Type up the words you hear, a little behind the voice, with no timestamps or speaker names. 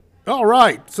All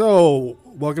right, so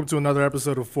welcome to another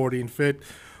episode of 40 and Fit,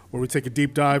 where we take a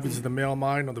deep dive into the male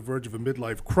mind on the verge of a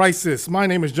midlife crisis. My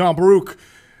name is John Baruch,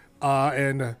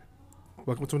 and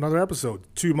welcome to another episode.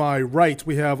 To my right,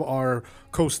 we have our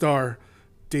co-star,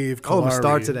 Dave Kalari. Oh, I'm a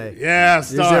star today. Yeah,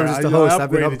 star. I'm just a host.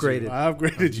 I've been upgraded. I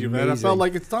upgraded you, man. I felt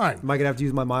like it's time. Am I going to have to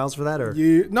use my miles for that? Or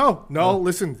No.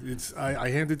 Listen, I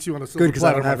handed it to you on a silver good, because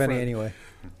I platter, don't have my any friend. anyway.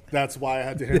 That's why I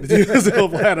had to hand it to you as a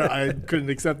platter. I couldn't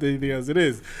accept anything as it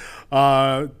is.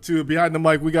 To behind the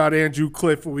mic, we got Andrew,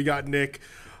 Cliff, and we got Nick.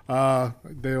 They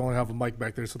only have a mic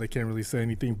back there, so they can't really say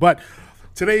anything. But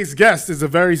today's guest is a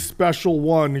very special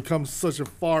one. He comes such a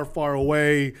far, far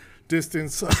away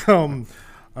distance.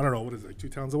 I don't know, what is it, like 2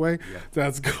 towns away? Yeah.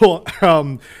 That's cool.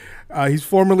 He's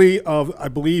formerly of, I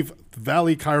believe,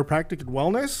 Valley Chiropractic and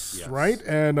Wellness, yes. Right?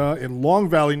 And in Long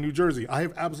Valley, New Jersey. I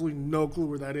have absolutely no clue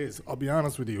where that is. I'll be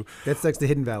honest with you. That's next to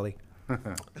Hidden Valley.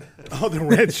 Oh, the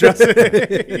ranch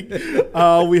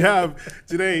dressing. We have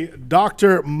today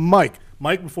Dr. Mike.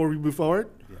 Mike, before we move forward,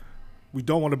 we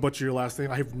don't want to butcher your last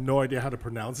name. I have no idea how to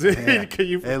pronounce it. Yeah. Can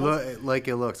you? It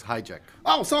looks hijack.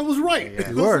 Oh, so I was right.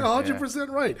 Yeah. You were 100%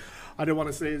 right. I didn't want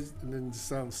to say it and then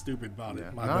sound stupid about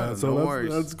it. My bad. So no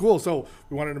worries. That's cool. So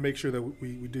we wanted to make sure that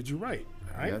we did you right.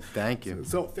 All right. Yeah, thank you.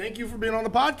 So thank you for being on the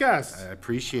podcast. I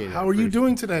appreciate it. How are you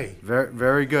doing today?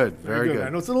 Very good. Very good. I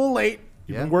know it's a little late.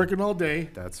 You've been working all day.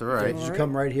 That's all right. Did you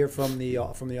come right here from the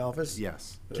office?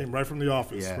 Yes. Came right from the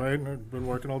office, right? Been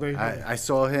working all day. I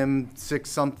saw him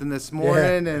 6-something this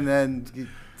morning, and then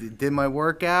did my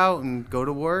workout and go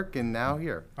to work, and now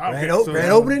here. Okay,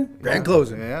 grand opening, grand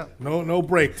closing. Yeah. No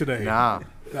break today. Nah.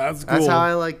 That's cool. That's how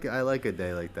I like a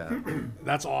day like that.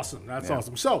 That's awesome. That's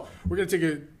awesome. So we're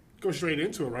gonna go straight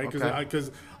into it, right?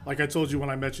 Because like I told you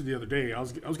when I met you the other day, I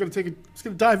was gonna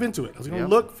dive into it. I was gonna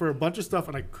look for a bunch of stuff,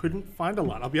 and I couldn't find a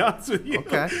lot. I'll be honest with you.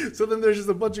 Okay. So then there's just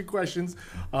a bunch of questions.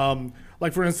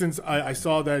 Like for instance, I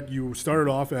saw that you started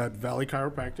off at Valley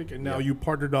Chiropractic, and now you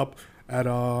partnered up at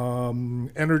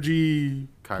Energy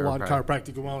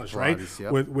Chiropractic and Wellness, right?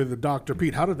 With Dr.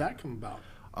 Pete. How did that come about?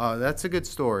 That's a good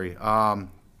story.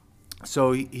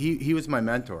 So he was my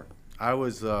mentor. I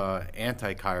was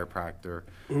anti-chiropractor.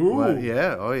 Ooh. But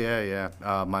yeah. Oh, yeah.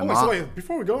 My mom. So wait,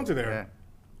 before we go into there,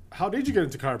 how did you get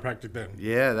into chiropractic then?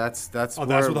 Yeah, that's that's where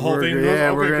the whole thing goes?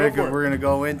 Yeah, Okay, we're gonna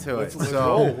go into it.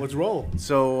 Let's roll.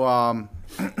 So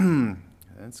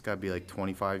it's got to be like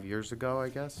 25 years ago, I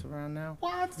guess, around now.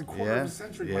 What? The quarter of a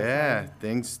century. Yeah,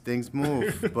 things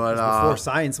move. But before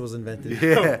science was invented.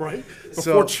 Yeah, right.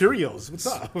 Before Cheerios. What's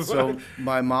up? So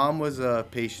my mom was a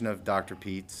patient of Dr.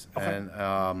 Pete's, and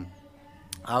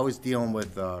I was dealing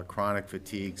with chronic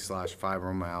fatigue /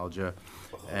 fibromyalgia,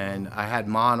 and I had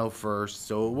mono first,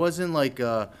 so it wasn't like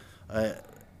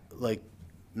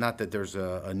not that there's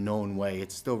a known way.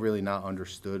 It's still really not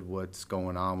understood what's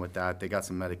going on with that. They got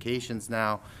some medications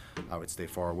now. I would stay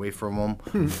far away from them.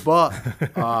 But,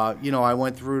 I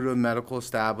went through the medical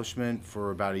establishment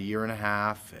for about 1.5 years,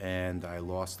 and I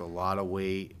lost a lot of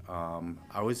weight.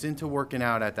 I was into working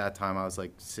out at that time. I was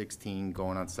like 16,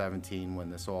 going on 17 when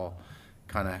this all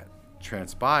kind of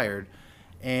transpired.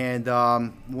 And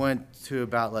went to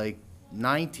about like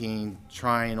 19,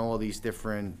 trying all these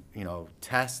different,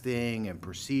 testing and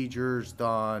procedures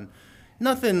done.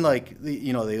 Nothing like,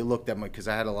 they looked at me because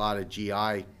I had a lot of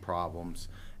GI problems.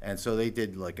 And so they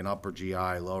did like an upper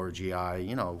GI, lower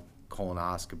GI,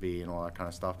 colonoscopy and all that kind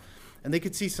of stuff. And they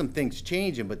could see some things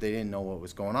changing, but they didn't know what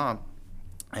was going on.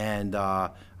 And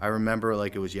I remember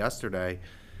like it was yesterday,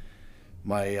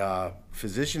 my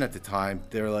physician at the time,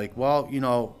 they were like, well,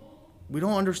 we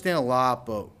don't understand a lot,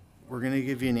 but we're going to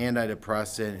give you an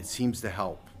antidepressant. It seems to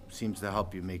help.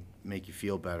 You make you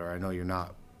feel better. I know you're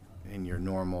not in your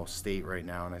normal state right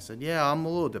now. And I said, yeah, I'm a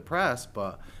little depressed,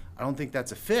 but I don't think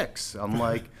that's a fix. I'm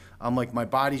like, my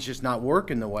body's just not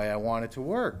working the way I want it to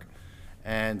work.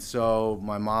 And so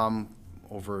my mom,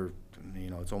 over,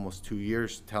 it's almost 2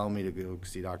 years, telling me to go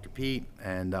see Dr. Pete.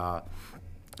 And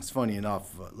it's funny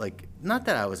enough, like, not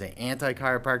that I was an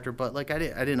anti-chiropractor, but like I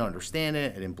didn't understand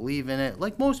it, I didn't believe in it,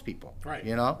 like most people, right?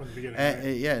 In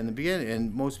the beginning,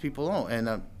 and most people don't.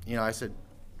 And I said,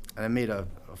 and I made a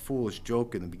foolish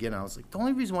joke in the beginning. I was like, the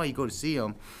only reason why you go to see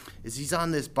him is he's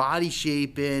on this body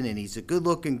shaping and he's a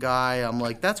good-looking guy. I'm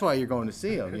like, that's why you're going to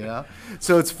see him,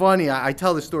 So it's funny. I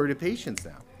tell the story to patients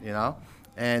now,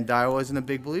 and I wasn't a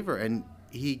big believer, and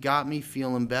he got me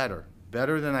feeling better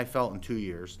than I felt in 2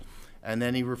 years. And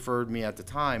then he referred me at the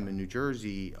time in New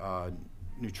Jersey.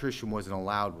 Nutrition wasn't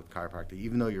allowed with chiropractic,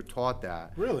 even though you're taught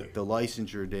that. Really? The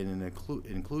licensure didn't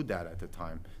include that at the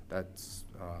time. That's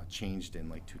changed in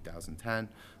like 2010.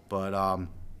 But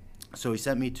so he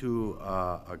sent me to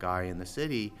a guy in the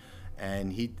city,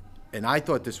 and and I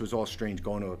thought this was all strange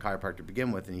going to a chiropractor to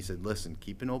begin with. And he said, listen,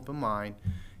 keep an open mind.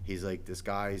 He's like, this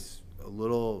guy's a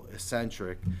little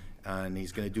eccentric, and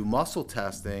he's going to do muscle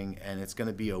testing, and it's going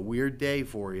to be a weird day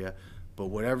for you, but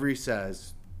whatever he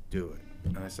says, do it.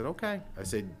 And I said, okay. I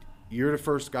said, you're the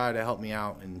first guy to help me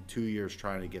out in 2 years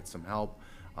trying to get some help.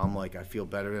 I'm like, I feel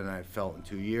better than I felt in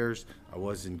 2 years. I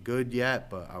wasn't good yet,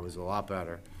 but I was a lot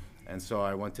better. And so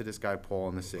I went to this guy, Paul,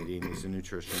 in the city, and he's a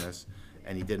nutritionist,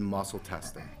 and he did muscle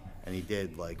testing. And he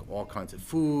did like all kinds of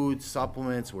food,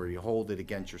 supplements, where you hold it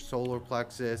against your solar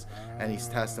plexus, and he's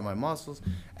testing my muscles.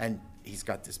 And he's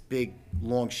got this big,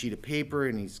 long sheet of paper,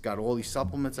 and he's got all these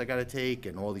supplements I got to take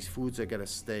and all these foods I got to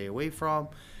stay away from.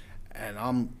 And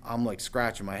I'm like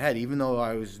scratching my head, even though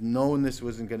I was knowing this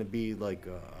wasn't going to be like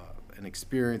an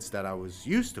experience that I was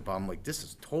used to. But I'm like, this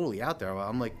is totally out there.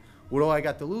 I'm like, what do I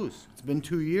got to lose? It's been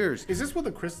 2 years. Is this with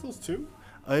the crystals too?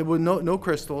 With no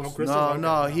crystals. No crystals?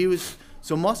 No. Okay. He was.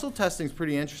 So muscle testing is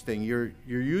pretty interesting. You're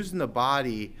using the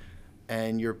body,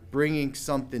 and you're bringing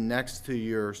something next to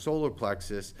your solar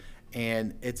plexus,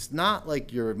 and it's not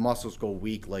like your muscles go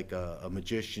weak like a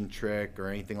magician trick or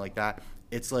anything like that.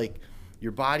 It's like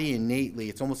your body innately,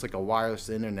 it's almost like a wireless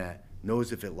internet,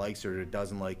 knows if it likes it or it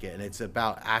doesn't like it, and it's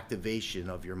about activation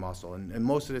of your muscle. And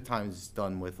most of the time it's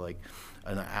done with like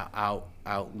an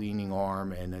out leaning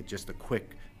arm and just a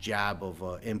quick jab of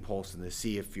impulse, and to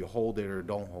see if you hold it or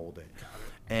don't hold it.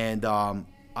 And I'm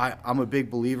a big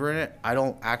believer in it. I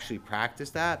don't actually practice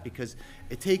that because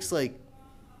it takes like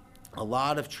a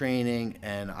lot of training,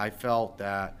 and I felt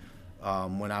that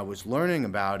when I was learning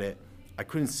about it, I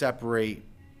couldn't separate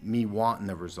me wanting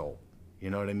the result. You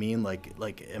know what I mean? Like,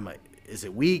 is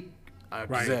it weak?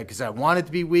 Right. Because I want it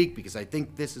to be weak, because I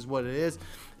think this is what it is.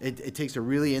 It takes a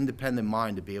really independent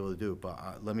mind to be able to do it.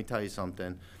 But let me tell you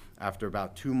something. After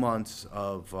about 2 months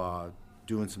of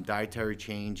doing some dietary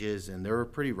changes, and they were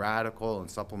pretty radical, and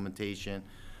supplementation,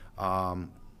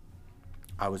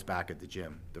 I was back at the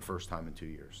gym the first time in 2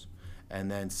 years. And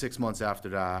then 6 months after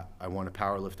that, I won a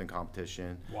powerlifting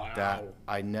competition. Wow. That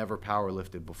I never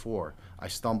powerlifted before. I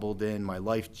stumbled in, my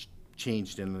life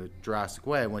changed in a drastic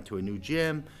way. I went to a new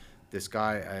gym. This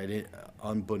guy,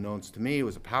 unbeknownst to me,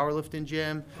 was a powerlifting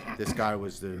gym. This guy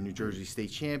was the New Jersey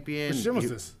state champion. Which gym was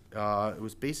this? It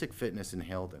was Basic Fitness in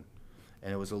Halden.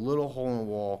 And it was a little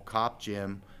hole-in-the-wall cop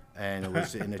gym, and it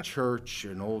was in a church,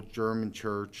 an old German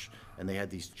church, and they had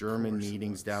these German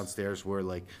meetings downstairs where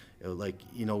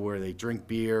where they drink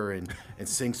beer and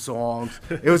sing songs.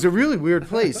 It was a really weird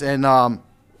place. And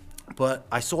but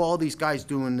I saw all these guys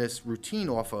doing this routine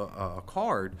off a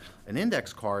card, an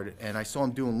index card, and I saw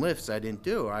them doing lifts I didn't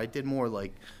do. I did more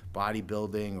like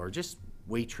bodybuilding or just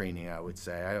weight training, I would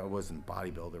say. I wasn't a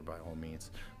bodybuilder by all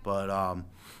means. But,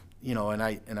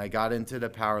 and I got into the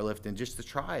powerlifting just to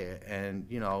try it. And,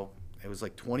 it was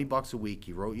like $20 a week.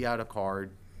 He wrote you out a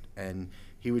card, and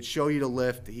he would show you the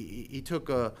lift. He took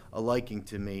a liking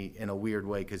to me in a weird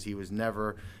way, because he's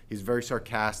very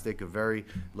sarcastic, a very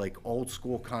like old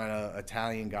school kind of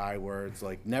Italian guy, where it's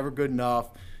like never good enough,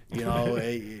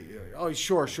 oh,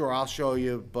 sure, I'll show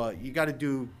you, but you got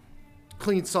to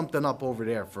clean something up over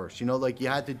there first, like you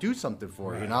had to do something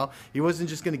for it, He wasn't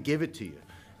just going to give it to you.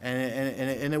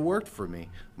 And it worked for me.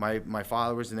 My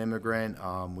father was an immigrant.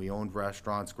 We owned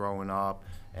restaurants growing up,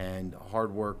 and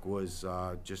hard work was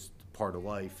just part of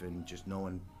life, and just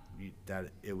knowing that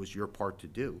it was your part to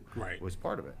do was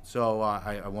part of it. So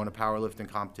I won a powerlifting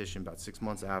competition about 6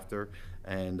 months after,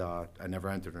 and I never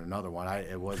entered another one.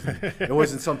 It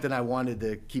wasn't something I wanted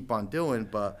to keep on doing,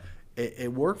 but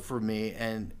it worked for me,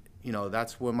 and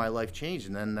that's when my life changed.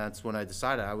 And then that's when I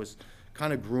decided I was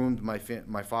kind of groomed. My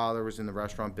father was in the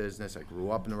restaurant business. I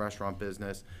grew up in the restaurant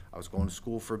business. I was going to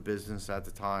school for business at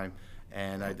the time,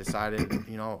 and I decided,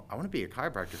 I want to be a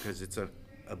chiropractor because it's a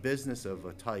business of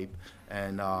a type,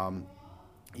 and I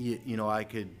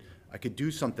could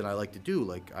do something I like to do.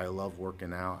 Like, I love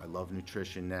working out. I love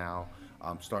nutrition now.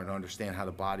 I'm starting to understand how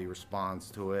the body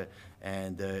responds to it,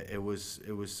 and it was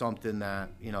something that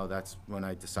that's when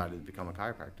I decided to become a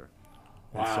chiropractor.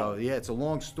 Wow. And so it's a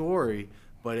long story,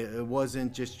 but it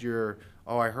wasn't just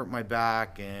I hurt my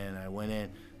back and I went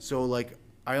in. So like,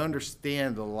 I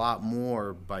understand a lot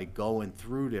more by going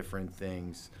through different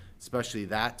things, especially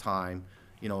that time.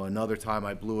 Another time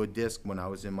I blew a disc when I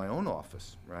was in my own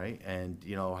office, right? And,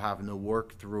 having to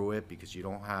work through it because you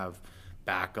don't have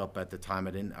backup at the time.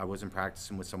 I wasn't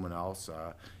practicing with someone else.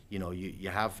 You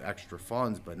have extra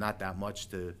funds, but not that much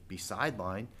to be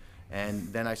sidelined.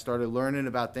 And then I started learning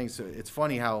about things. So it's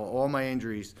funny how all my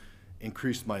injuries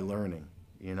increased my learning,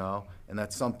 and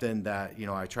that's something that,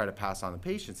 I try to pass on to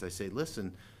patients. I say,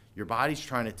 listen, your body's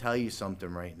trying to tell you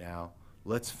something right now,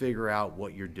 let's figure out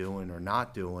what you're doing or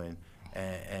not doing,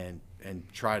 and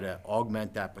try to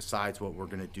augment that besides what we're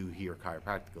going to do here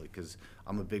chiropractically. Because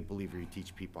I'm a big believer you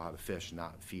teach people how to fish,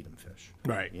 not feed them fish.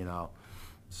 Right. You know,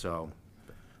 so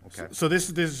okay. So this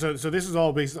is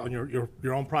all based on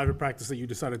your own private practice that you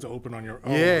decided to open on your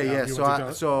own. Yeah. You So went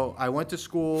to so I went to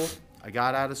school. I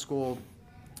got out of school,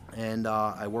 and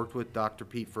I worked with Dr.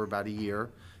 Pete for about a year.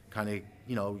 Kind of,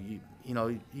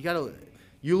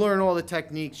 you learn all the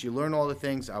techniques, you learn all the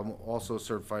things. I'm also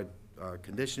certified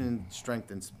conditioning,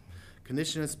 strength, and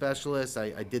conditioning specialist.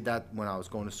 I did that when I was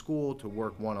going to school to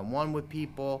work one-on-one with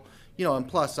people. And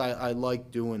plus I like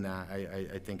doing that.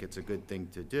 I think it's a good thing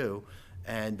to do.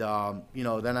 And,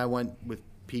 then I went with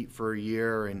Pete for a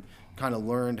year and kind of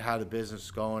learned how the business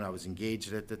was going. I was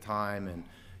engaged at the time, and,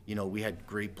 we had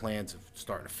great plans of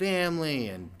starting a family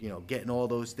and, getting all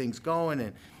those things going.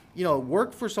 And,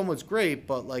 work for someone's great,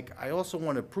 but, like, I also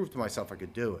want to prove to myself I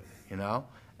could do it,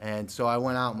 And so I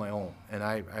went out on my own, and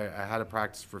I had a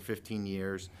practice for 15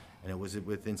 years, and it was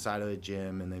with inside of the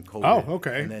gym, and then COVID. Oh,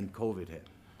 okay. And then COVID hit.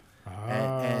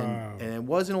 And it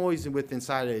wasn't always with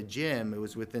inside of the gym. It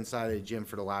was with inside of the gym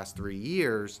for the last 3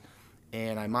 years,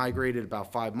 and I migrated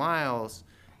about 5 miles,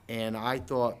 and I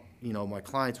thought, my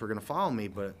clients were going to follow me,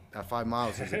 but that 5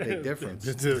 miles is a big difference.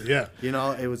 Yeah.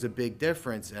 It was a big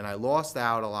difference, and I lost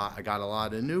out a lot. I got a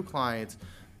lot of new clients,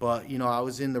 but, I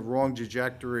was in the wrong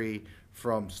trajectory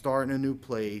from starting a new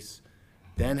place,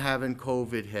 then having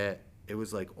COVID hit. It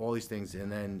was like all these things,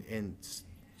 and then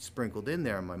sprinkled in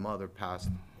there, my mother passed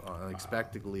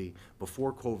unexpectedly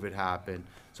before COVID happened.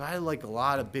 So I had like a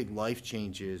lot of big life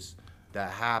changes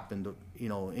that happened,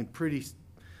 in pretty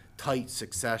tight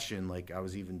succession. Like I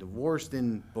was even divorced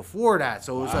before that.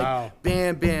 So it was like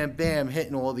bam, bam, bam,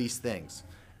 hitting all these things.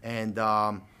 And,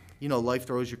 life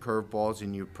throws you curveballs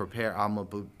and you prepare. I'm a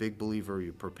big believer,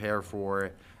 you prepare for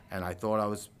it. And I thought I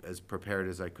was as prepared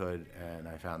as I could, and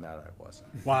I found out I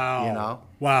wasn't. Wow.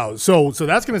 Wow. So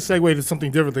that's going to segue to something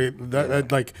different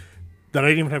that I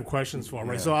didn't even have questions for,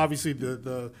 right? Yeah. So obviously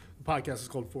the podcast is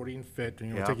called 40 and Fit,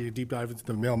 and we're taking a deep dive into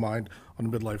the male mind on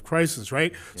the midlife crisis,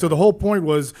 right? Yeah. So the whole point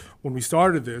was when we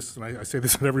started this, and I say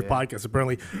this on every podcast,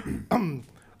 apparently,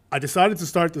 I decided to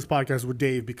start this podcast with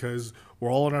Dave because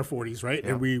we're all in our 40s, right?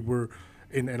 Yeah. And we were,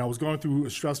 and I was going through a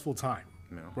stressful time.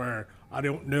 Yeah. Where I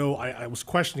don't know, I was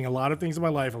questioning a lot of things in my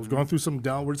life. I was going through some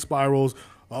downward spirals,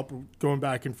 going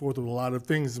back and forth with a lot of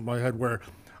things in my head where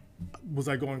was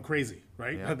I going crazy,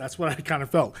 right? Yeah. That's what I kind of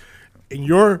felt. In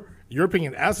your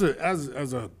opinion, as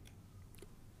a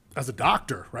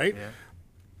doctor, right? Yeah.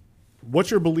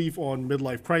 What's your belief on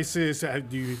midlife crisis?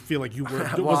 Do you feel like you were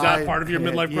was that part of your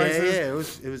midlife crisis? Yeah,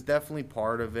 it was definitely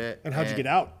part of it. And how'd you get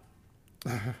out?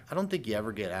 I don't think you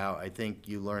ever get out. I think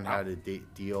you learn how to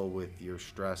deal with your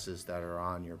stresses that are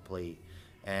on your plate,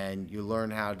 and you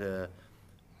learn how to,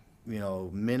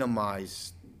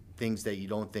 minimize things that you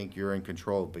don't think you're in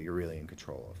control of, but you're really in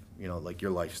control of. Like your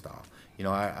lifestyle.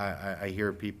 I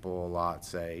hear people a lot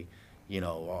say,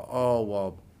 oh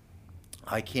well,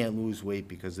 I can't lose weight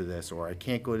because of this, or I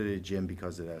can't go to the gym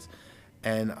because of this,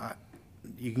 and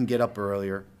you can get up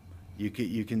earlier. You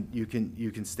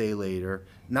can stay later.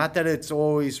 Not that it's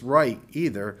always right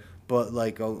either, but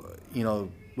like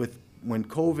with when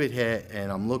COVID hit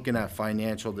and I'm looking at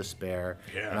financial despair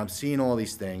and I'm seeing all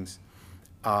these things,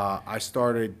 I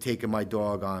started taking my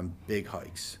dog on big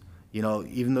hikes.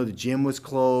 Even though the gym was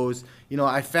closed,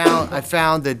 I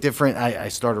found that different. I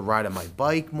started riding my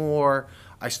bike more.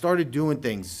 I started doing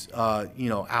things,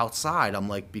 outside. I'm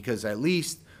like, because at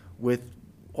least with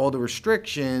all the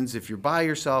restrictions, if you're by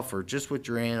yourself or just with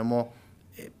your animal,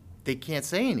 they can't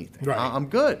say anything. Right. I'm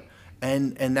good.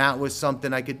 And that was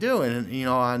something I could do. And,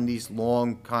 on these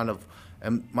long kind of,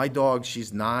 and my dog,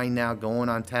 she's 9 now, going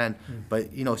on 10, but,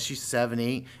 she's 7,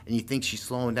 8, and you think she's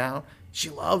slowing down. She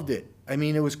loved it. I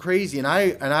mean, it was crazy. And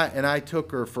I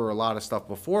took her for a lot of stuff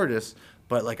before this,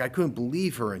 but like I couldn't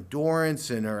believe her endurance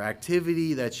and her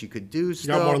activity that she could do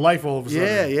stuff. You got more life all of a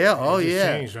sudden. Yeah. Oh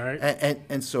yeah. Changed, right?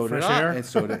 And so Fresh did air. I. And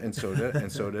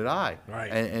so did I.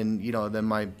 Right. And then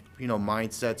my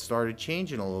mindset started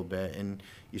changing a little bit, and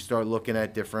you start looking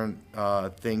at different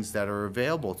things that are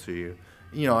available to you.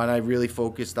 And I really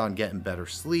focused on getting better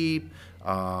sleep.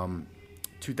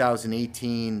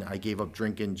 2018, I gave up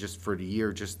drinking just for the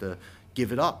year, just to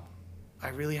give it up. I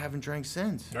really haven't drank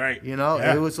since. Right.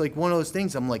 It was like one of those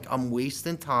things. I'm like, I'm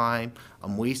wasting time.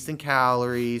 I'm wasting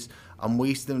calories. I'm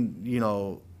wasting,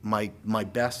 my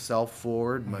best self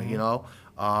forward. And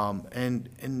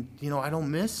I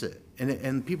don't miss it.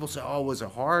 And people say, oh, was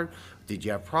it hard? Did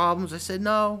you have problems? I said,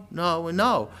 no.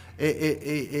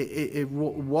 It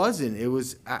wasn't. It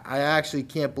was. I actually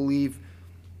can't believe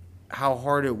how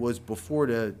hard it was before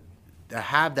to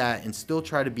have that and still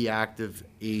try to be active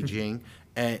aging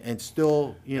and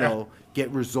still, you know, get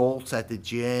results at the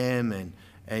gym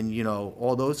and, you know,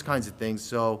 all those kinds of things.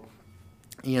 So,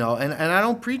 you know, and I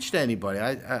don't preach to anybody.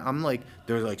 I'm like,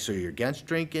 they're like, so you're against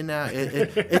drinking now?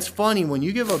 It's funny, when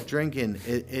you give up drinking,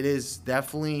 it is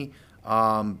definitely,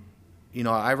 you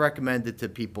know, I recommend it to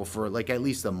people for like at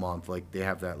least a month. Like they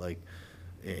have that like,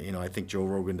 you know, I think Joe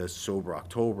Rogan does Sober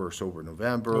October, Sober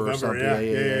November or something.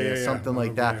 Yeah, Something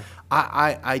like that.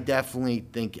 I definitely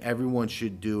think everyone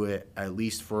should do it at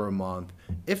least for a month,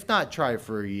 if not try it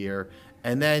for a year,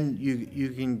 and then you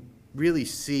can really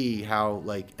see how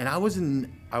like. And I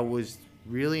was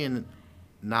really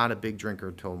not a big drinker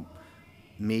until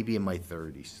maybe in my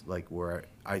 30s, like where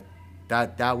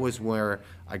that was where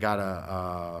I got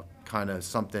a kind of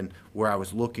something where I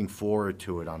was looking forward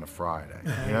to it on a Friday.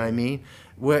 You know what I mean?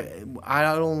 Where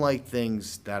I don't like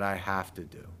things that I have to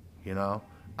do. You know,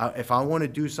 if I want to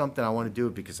do something, I want to do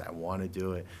it because I want to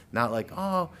do it. Not like,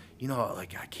 oh, you know,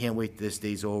 like I can't wait this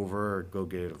day's over. Or go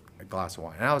get a glass of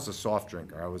wine. And I was a soft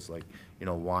drinker. I was like, you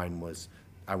know, wine was.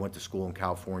 I went to school in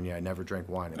California. I never drank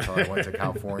wine until I went to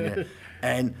California.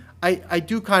 And I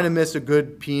do kind of miss a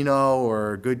good Pinot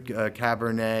or a good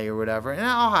Cabernet or whatever. And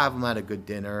I'll have them at a good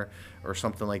dinner or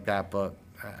something like that. But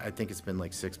I think it's been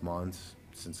like 6 months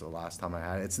since the last time I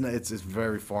had it. It's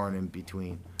very far and in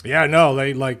between. Yeah, no,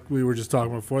 like we were just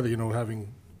talking before that, you know,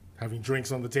 having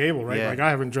drinks on the table, right? Yeah. Like I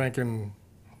haven't drank in,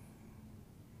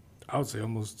 I would say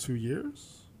almost 2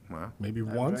 years. Wow. Maybe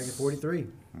I'm once. drinking 43.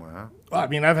 Wow. Well, I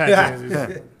mean, I've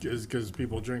had because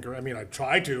people drink. I mean, I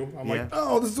try to. I'm like,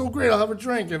 oh, this is so great. I'll have a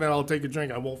drink, and then I'll take a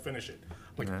drink. I won't finish it.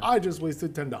 I'm like, I just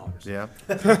wasted $10. Yeah.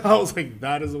 I was like,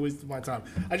 that is a waste of my time.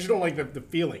 I just don't like the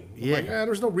feeling. I'm Yeah. like,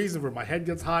 there's no reason for it. My head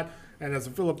gets hot, and as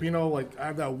a Filipino, like I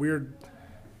have that weird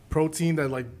protein that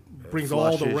like brings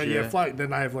all the Flushes, flight.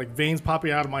 Then I have like veins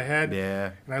popping out of my head.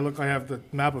 Yeah. And I look like I have the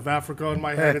map of Africa in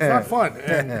my head. It's not fun.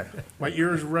 And my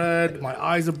ears red, my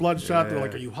eyes are bloodshot. They're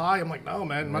like, "Are you high?" I'm like, "No,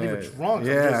 man, I'm not even drunk.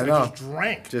 Yeah, I just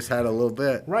drank." Just had a little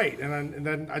bit. Right, and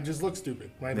then I just look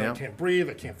stupid. Right, Yeah. I can't breathe.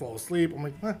 I can't fall asleep. I'm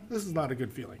like, this is not a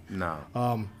good feeling. No.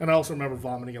 And I also remember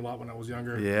vomiting a lot when I was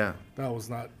younger. Yeah. That was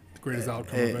not the greatest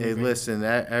outcome of Hey, anything. listen,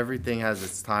 everything has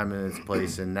its time and its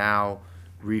place, and now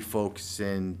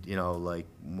refocusing, you know, like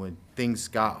when things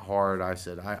got hard, I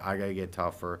said, I got to get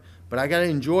tougher, but I got to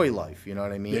enjoy life, you know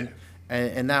what I mean? Yeah.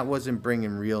 And that wasn't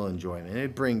bringing real enjoyment.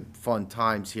 It'd bring fun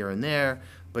times here and there,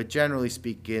 but generally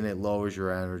speaking, it lowers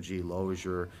your energy, lowers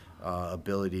your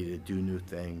ability to do new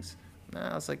things.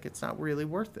 I was like, it's not really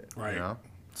worth it, Right. you know?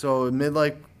 So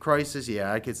midlife crisis,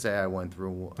 yeah, I could say I went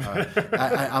through.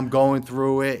 I'm going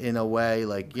through it in a way,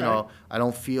 like, you know, I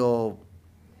don't feel,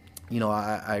 you know,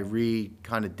 I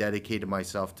kind of dedicated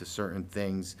myself to certain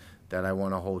things that I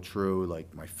want to hold true,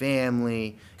 like my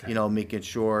family, you know, making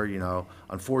sure, you know,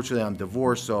 unfortunately I'm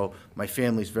divorced, so my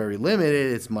family's very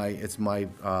limited. It's my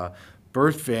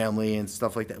birth family and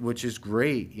stuff like that, which is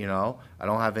great, you know. I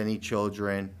don't have any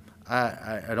children.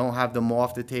 I don't have them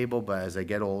off the table, but as I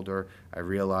get older, I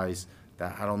realize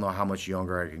that I don't know how much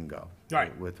younger I can go.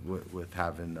 Right. With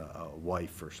having a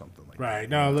wife or something like that. Right.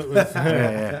 No,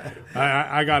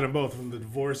 I got them both from the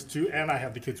divorce too, and I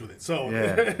have the kids with it. So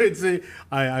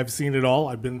I've seen it all.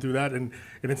 I've been through that, and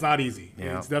it's not easy.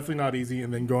 Yeah. It's definitely not easy.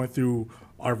 And then going through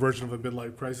our version of a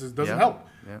midlife crisis doesn't Yeah. help.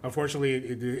 Yeah.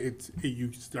 Unfortunately,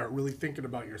 you start really thinking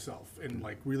about yourself and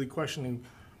like really questioning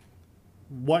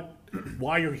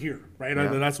why you're here, right? Yeah.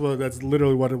 That's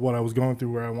literally what I was going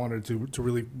through, where I wanted to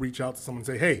really reach out to someone and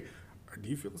say, hey, do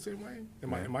you feel the same way?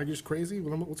 Am I just crazy?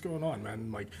 What's going on,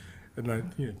 man? Like, and I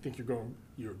think you're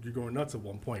going nuts at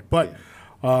one point. But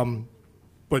you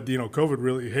know, COVID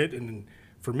really hit, and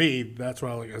for me, that's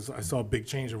why I saw a big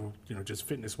change of, you know, just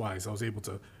fitness wise. I was able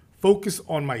to focus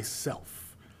on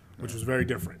myself, which was very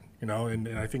different. You know, and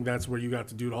I think that's where you got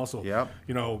to do it also. Yep.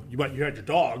 You know, you had your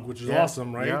dog, which is Yeah.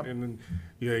 awesome, right? Yep. And then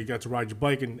you got to ride your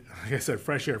bike, and like I said,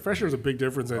 fresh air. Fresh air is a big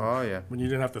difference. And Oh, yeah. when you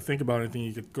didn't have to think about anything,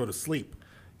 you could go to sleep.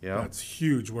 Yeah. That's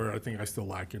huge. Where I think I still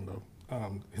lack in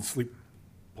in sleep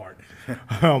part.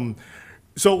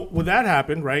 So when that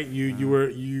happened, right?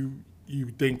 You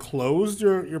then closed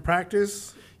your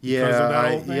practice. because of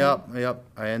that whole thing? Yep.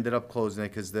 I ended up closing it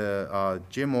because the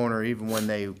gym owner, even when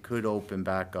they could open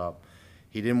back up,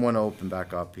 he didn't want to open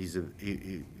back up. He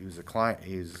was a client.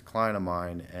 He was a client of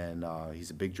mine, and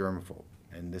he's a big germaphobe.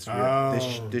 And this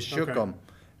shook okay. him.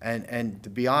 And to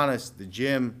be honest, the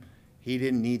gym, he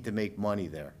didn't need to make money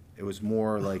there. It was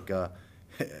more like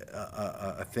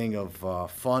a thing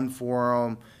of fun for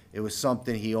him. It was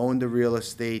something, he owned the real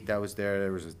estate that was there.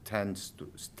 There was a 10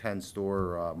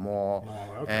 store mall.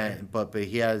 Oh, okay. But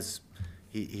he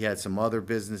had some other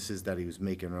businesses that he was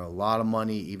making a lot of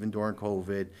money even during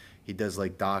COVID. He does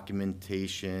like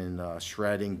documentation,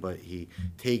 shredding, but he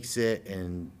takes it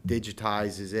and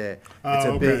digitizes it.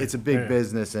 It's a big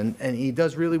business, and he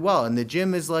does really well. And the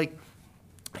gym is like,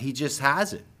 he just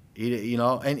has it, you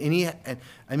know. And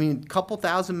I mean, a couple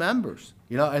thousand members,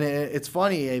 you know. And it's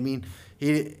funny. I mean,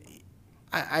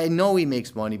 I know he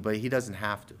makes money, but he doesn't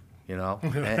have to, you know.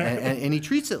 And he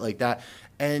treats it like that.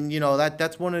 And you know,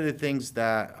 that's one of the things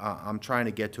that I'm trying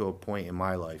to get to a point in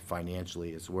my life financially,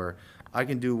 is where I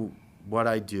can do what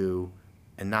I do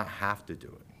and not have to do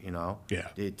it, you know? Yeah.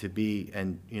 To be,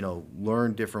 and, you know,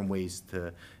 learn different ways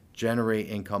to generate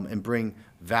income and bring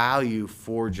value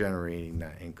for generating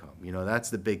that income. You know, that's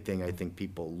the big thing I think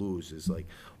people lose, is like,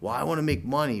 well, I want to make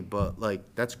money, but like,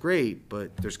 that's great,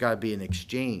 but there's got to be an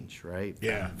exchange, right?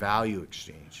 Yeah. Value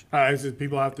exchange. I said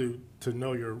people have to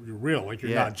know you're real. Like,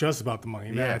 you're Yeah. not just about the money.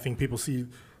 And Yeah. I think people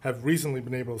have recently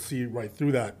been able to see right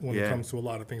through that when it Yeah. comes to a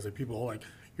lot of things. Like, people are like,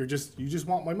 you just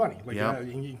want my money. Like, Yeah.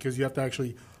 because you have to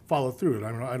actually follow through it.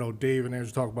 I know Dave and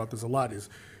Andrew talk about this a lot, is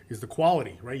the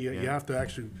quality, right? You have to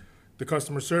actually, the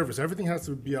customer service, everything has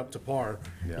to be up to par.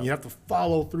 Yeah. And you have to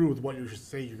follow through with what you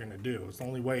say you're going to do. It's the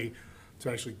only way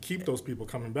to actually keep those people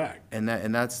coming back. And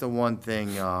that's the one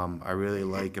thing I really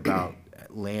like about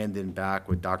landing back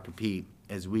with Dr. Pete,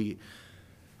 is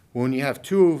when you have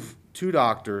two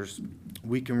doctors,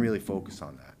 we can really focus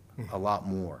on that a lot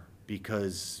more,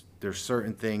 because there's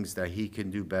certain things that he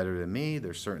can do better than me.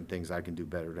 There's certain things I can do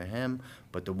better than him.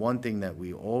 But the one thing that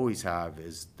we always have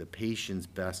is the patient's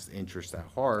best interest at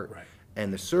heart, Right.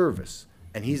 and the service.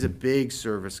 And he's a big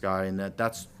service guy, and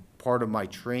that's part of my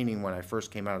training when I first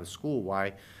came out of school.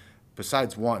 Why,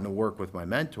 besides wanting to work with my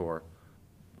mentor,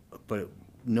 but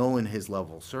knowing his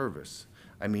level of service.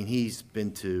 I mean, he's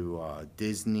been to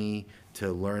Disney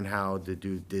to learn how to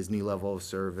do Disney level of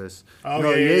service. Oh, You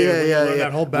know, yeah.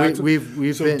 That whole back.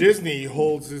 We've so been, Disney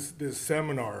holds this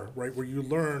seminar, right, where you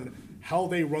learn how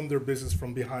they run their business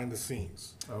from behind the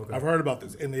scenes. Okay. I've heard about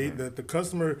this, and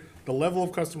the level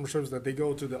of customer service that they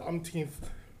go to, the umpteenth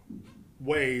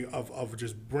way of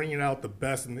just bringing out the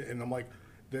best, and I'm like,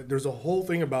 there's a whole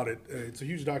thing about it. It's a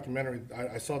huge documentary.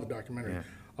 I saw the documentary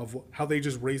of how they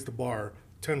just raised the bar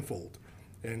tenfold,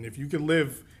 and if you can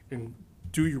live and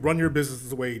run your business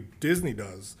the way Disney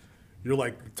does, you're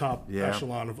like the top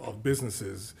echelon of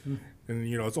businesses. And,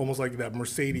 you know, it's almost like that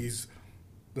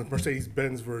the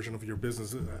Mercedes-Benz version of your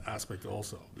business aspect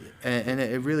also. and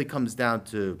it really comes down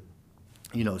to,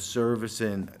 you know,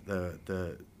 servicing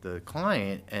the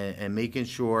client and making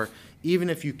sure, even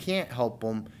if you can't help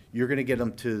them, you're going to get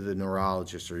them to the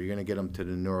neurologist, or you're going to get them to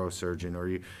the neurosurgeon, or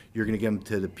you're going to get them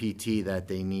to the PT that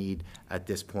they need at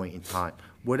this point in time.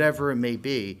 Whatever it may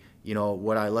be, you know,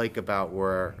 what I like about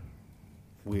where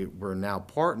we're now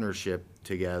partnership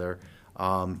together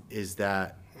is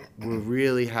that we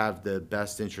really have the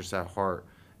best interest at heart,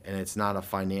 and it's not a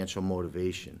financial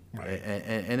motivation. Right.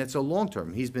 And it's a long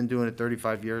term. He's been doing it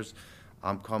 35 years.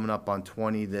 I'm coming up on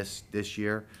 20 this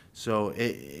year. So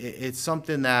it's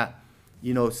something that,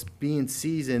 you know, being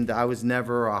seasoned, I was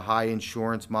never a high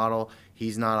insurance model.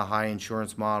 He's not a high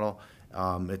insurance model.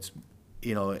 It's,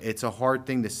 you know, it's a hard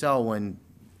thing to sell when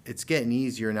it's getting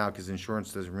easier now, because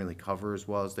insurance doesn't really cover as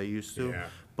well as they used to. Yeah.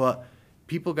 But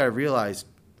people got to realize,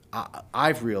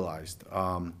 I've realized,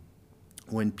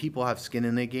 when people have skin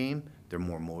in the game, they're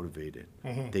more motivated.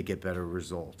 They get better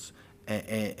results.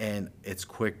 And it's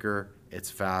quicker, it's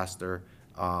faster.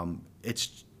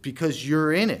 It's because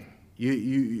you're in it.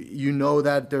 You know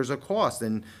that there's a cost.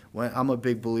 And I'm a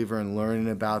big believer in learning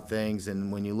about things.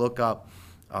 And when you look up,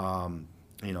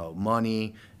 you know,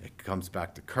 money, it comes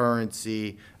back to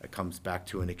currency. It comes back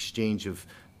to an exchange of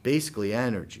basically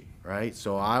energy, right?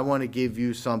 So I want to give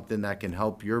you something that can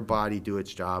help your body do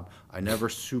its job. I never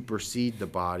supersede the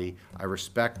body. I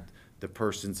respect the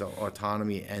person's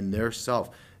autonomy and their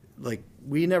self. Like,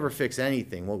 we never fix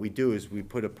anything. What we do is we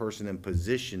put a person in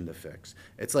position to fix.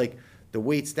 It's like the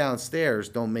weights downstairs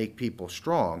don't make people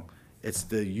strong. It's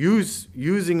the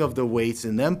using of the weights,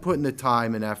 and then putting the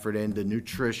time and effort in, the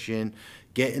nutrition,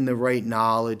 getting the right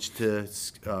knowledge to,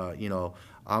 you know,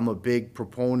 I'm a big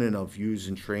proponent of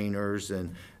using trainers,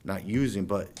 and not using,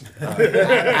 but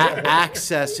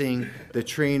accessing the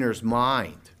trainer's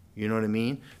mind. You know what I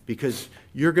mean? Because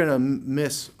you're going to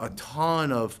miss a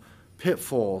ton of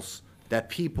pitfalls that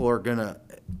people are going to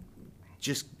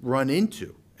just run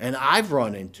into. And I've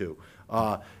run into.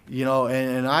 You know,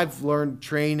 and I've learned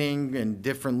training and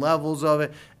different levels of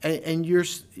it. And you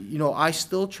know, I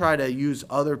still try to use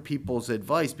other people's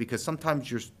advice because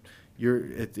sometimes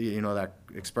you know that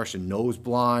expression nose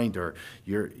blind, or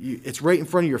it's right in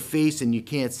front of your face and you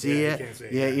can't see it. You can't see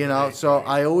it. Yeah, you know. So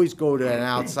I always go to an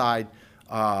outside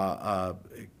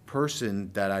person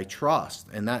that I trust,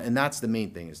 and that's the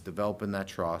main thing, is developing that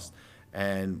trust.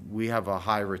 And we have a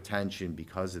high retention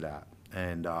because of that,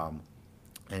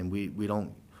 and we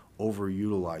don't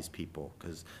overutilize people,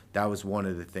 because that was one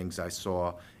of the things I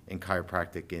saw in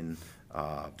chiropractic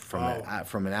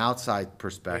from an outside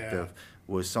perspective.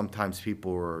 Was sometimes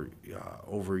people were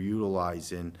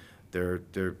overutilizing their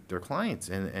clients,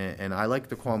 and I like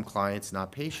to call them clients,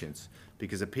 not patients,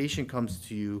 because a patient comes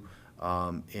to you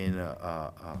in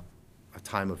a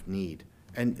time of need,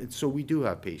 and so we do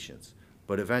have patients,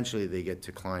 but eventually they get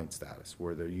to client status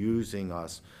where they're using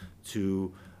us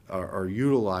to or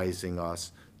utilizing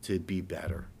us to be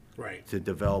better, Right. to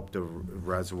develop the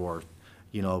reservoir.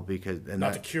 You know, because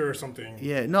Not to cure something.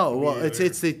 Yeah, no. Well, Either.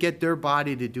 it's to get their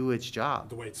body to do its job.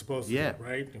 The way it's supposed to, Yeah.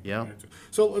 right? Yeah.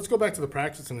 So let's go back to the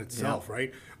practice in itself,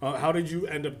 right? How did you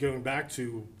end up going back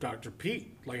to Dr.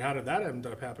 Pete? Like, how did that end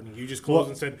up happening? You just closed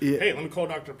and said, "Hey, let me call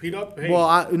Dr. Pete up." Hey.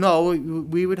 Well, no,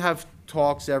 we would have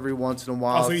talks every once in a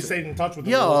while. Oh, so you stayed in touch with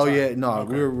him? Yeah, the whole oh time? yeah, no,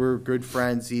 Okay. we're good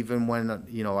friends. Even when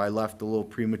I left a little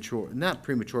not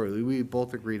prematurely. We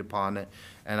both agreed upon it,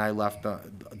 and I left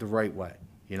the right way.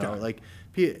 You know, Okay. like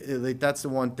that's the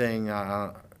one thing.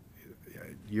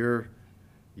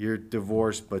 You're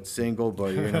divorced but single,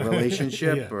 but you're in a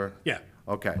relationship, Yeah. or Yeah.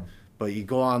 okay. But you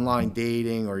go online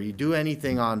dating, or you do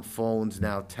anything on phones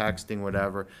now, texting,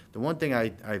 whatever. The one thing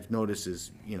I've noticed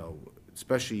is,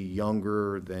 especially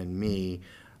younger than me,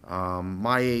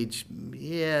 my age,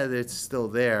 yeah, it's still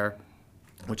there,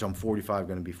 which I'm 45,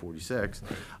 going to be 46.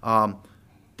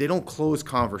 They don't close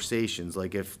conversations.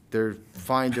 Like if they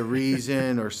find a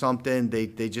reason or something,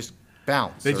 they just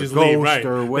bounce. They or just ghost leave, right.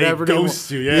 or They whatever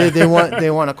ghost want. you, yeah. they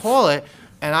want to call it.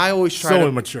 And I always try So to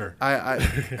immature.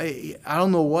 I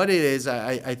don't know what it is.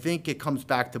 I think it comes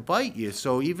back to bite you.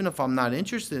 So even if I'm not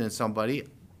interested in somebody,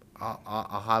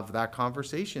 I'll have that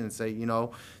conversation and say,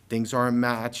 things aren't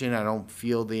matching. I don't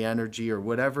feel the energy or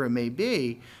whatever it may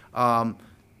be,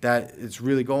 that it's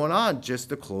really going on, just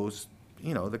to close,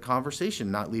 the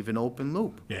conversation, not leave an open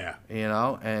loop. Yeah.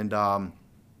 And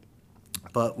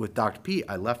but with Dr. Pete,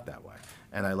 I left that way,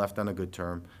 and I left on a good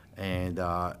term. And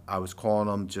I was calling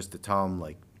him just to tell him,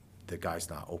 like, the guy's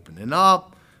not opening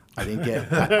up. I didn't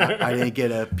get I didn't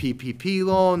get a PPP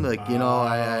loan. Like,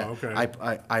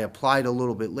 okay. I applied a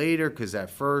little bit later, because at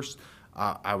first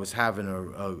I was having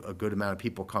a good amount of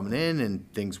people coming in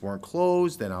and things weren't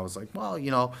closed. And I was like,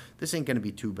 well, this ain't going to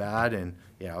be too bad. And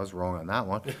yeah, I was wrong on that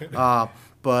one.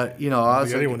 But, I was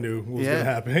like, anyone knew what was going to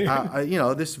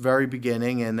happen. this very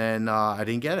beginning, and then I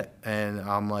didn't get it. And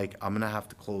I'm like, I'm going to have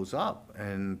to close up.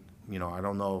 And, I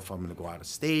don't know if I'm going to go out of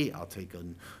state. I'll take a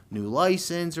new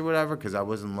license or whatever, because I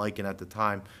wasn't liking at the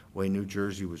time way New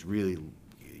Jersey was really,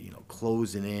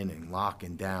 closing in and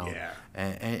locking down. Yeah.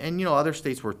 And other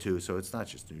states were too, so it's not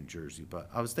just New Jersey. But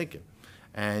I was thinking.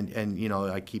 And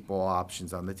I keep all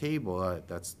options on the table.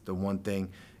 That's the one thing,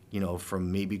 from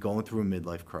maybe going through a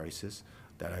midlife crisis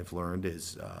that I've learned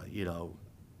is,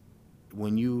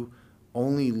 when you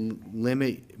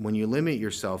limit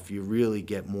yourself, you really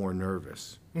get more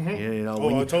nervous. Mm-hmm.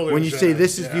 When, totally when you say understand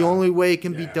this that. is the Yeah. only way it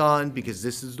can be Yeah. done, because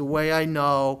this is the way I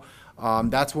know,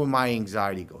 that's when my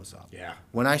anxiety goes up. Yeah.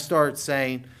 When I start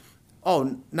saying,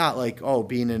 not like,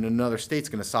 being in another state's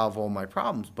going to solve all my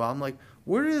problems, but I'm like,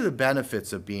 what are the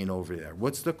benefits of being over there?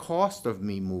 What's the cost of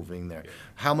me moving there?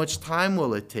 How much time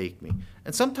will it take me?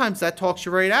 And sometimes that talks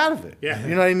you right out of it. Yeah.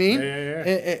 You know what I mean? Yeah.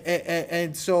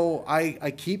 And so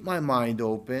I keep my mind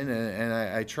open, and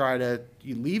I try to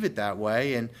leave it that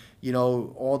way. And,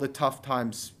 all the tough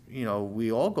times,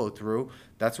 we all go through,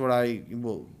 that's what I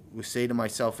will say to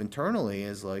myself internally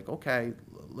is like, okay,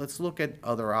 let's look at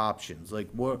other options. Like,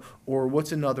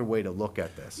 what's another way to look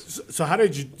at this? So how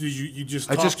did you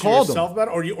just I talk just to called him. yourself about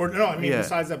it, or no? I mean, Yeah.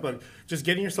 besides that, but just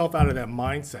getting yourself out of that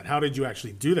mindset. How did you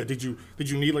actually do that? Did you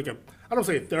need like I don't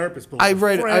say a therapist, but like a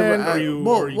friend, or you did it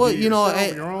yourself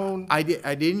on your own? I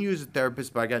didn't use a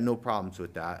therapist, but I got no problems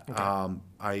with that. Okay.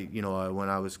 When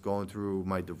I was going through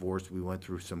my divorce, we went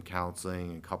through some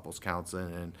counseling and couples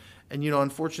counseling, and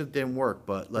unfortunately it didn't work.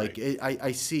 But like, Right.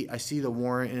 I see the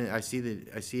warrant, and I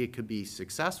see it could be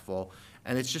successful,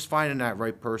 and it's just finding that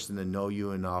right person to know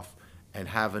you enough and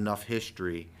have enough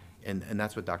history, and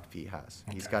that's what Dr. Pete has.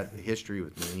 He's got history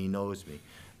with me, and he knows me,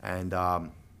 and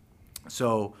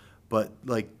but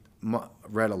like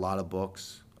read a lot of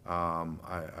books.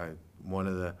 I one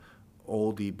of the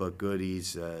oldie but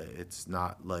goodies. It's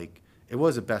not like it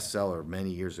was a bestseller many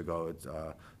years ago. It's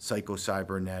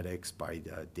Psycho-Cybernetics by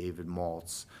David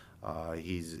Maltz.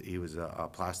 He was a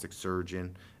plastic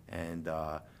surgeon, and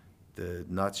the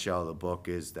nutshell of the book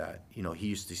is that he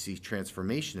used to see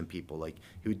transformation in people. Like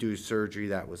he would do surgery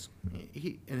that was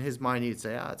in his mind he'd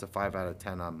say, it's a 5 out of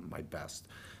 10 on my best.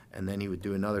 And then he would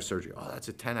do another surgery. Oh, that's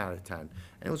a 10 out of 10. And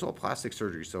it was all plastic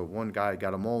surgery. So one guy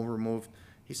got a mole removed.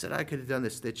 He said, I could have done the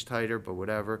stitch tighter, but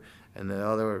whatever. And the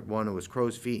other one, it was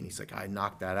crow's feet. And he's like, I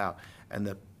knocked that out. And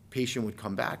the patient would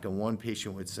come back, and one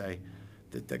patient would say,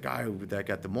 the guy that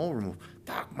got the mole removed,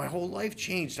 Doc, my whole life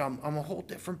changed. I'm a whole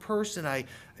different person.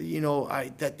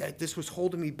 This was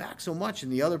holding me back so much.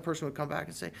 And the other person would come back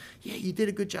and say, yeah, you did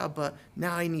a good job, but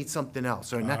now I need something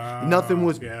else. Or nothing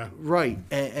was right.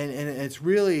 And it's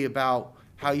really about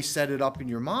how you set it up in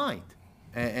your mind.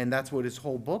 And that's what his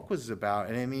whole book was about.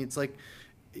 And I mean, it's like,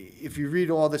 if you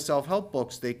read all the self-help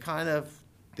books,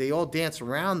 they all dance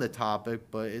around the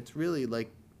topic, but it's really like,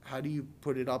 how do you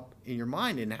put it up in your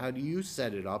mind, and how do you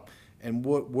set it up, and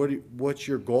what's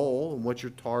your goal and what's your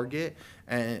target,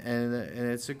 and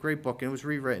it's a great book, and it was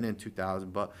rewritten in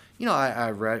 2000. But I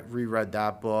reread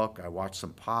that book. I watched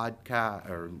some podcast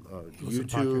or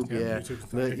YouTube,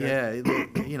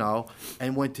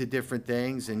 and went to different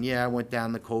things, and I went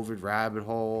down the COVID rabbit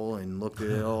hole and looked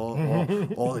at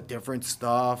all the different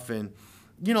stuff, and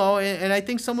and I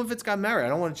think some of it's got merit. I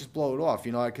don't want to just blow it off,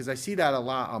 because I see that a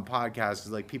lot on podcasts.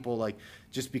 Like people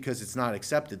just because it's not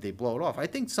accepted, they blow it off. I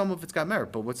think some of it's got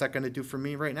merit, but what's that going to do for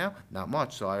me right now? Not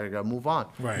much. So I got to move on.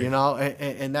 Right.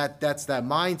 And that's that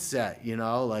mindset.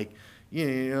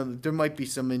 There might be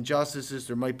some injustices,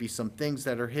 there might be some things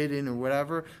that are hidden or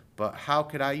whatever. But how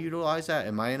could I utilize that?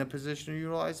 Am I in a position to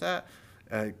utilize that?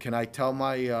 Can I tell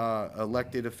my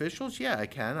elected officials? Yeah, I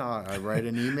can. I write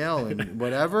an email and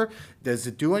whatever. Does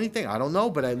it do anything? I don't know,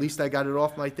 but at least I got it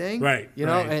off my thing. Right. And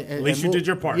at least you did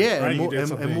your part. Yeah, right?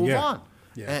 and move on.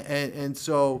 Yeah. And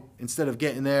so instead of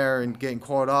getting there and getting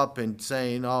caught up and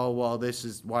saying, oh, well, this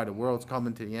is why the world's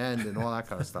coming to the end and all that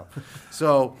kind of stuff.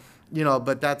 So,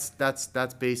 but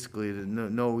that's basically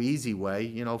no easy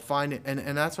way. Find it.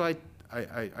 And that's why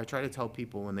I try to tell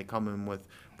people when they come in with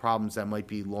problems that might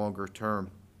be longer term.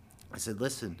 I said,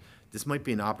 listen, this might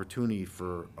be an opportunity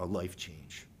for a life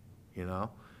change,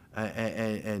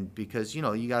 and because,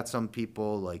 you got some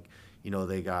people like,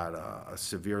 they got a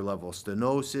severe level of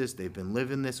stenosis. They've been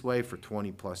living this way for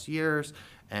 20 plus years,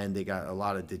 and they got a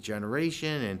lot of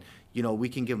degeneration, and, we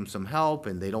can give them some help,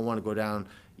 and they don't want to go down,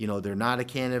 they're not a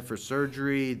candidate for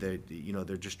surgery.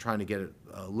 They're just trying to get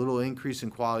a little increase in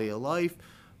quality of life,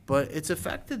 but it's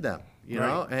affected them.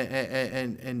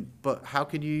 But how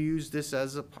can you use this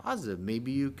as a positive?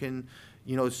 Maybe you can,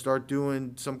 start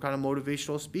doing some kind of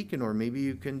motivational speaking, or maybe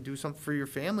you can do something for your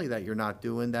family that you're not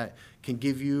doing that can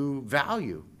give you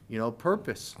value,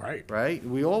 purpose. Right.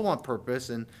 We all want purpose,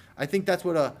 and I think that's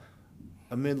what a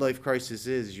midlife crisis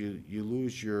is. You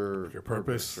lose your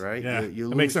purpose, right? Yeah, you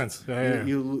lose, it makes sense.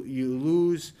 You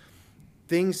lose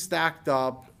things stacked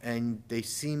up, and they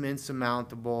seem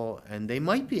insurmountable, and they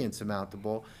might be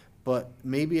insurmountable. But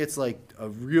maybe it's like a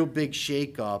real big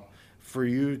shake-up for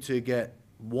you to get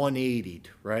 180'd,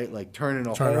 right? Like turning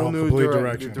a whole new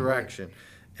direction.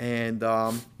 And,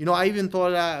 I even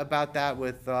thought about that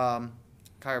with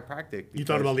chiropractic. You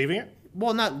thought about leaving it?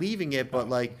 Well, not leaving it, but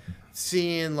like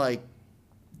seeing like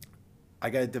I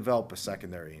got to develop a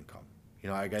secondary income.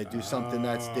 I got to do something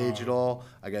that's digital.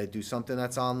 I got to do something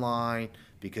that's online,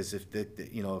 because if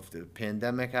the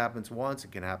pandemic happens once,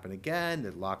 it can happen again. The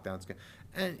lockdowns can.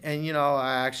 And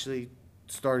I actually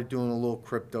started doing a little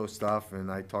crypto stuff,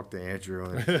 and I talked to Andrew.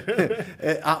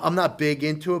 And I'm not big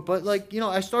into it, but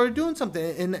I started doing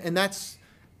something, and that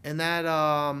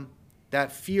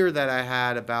fear that I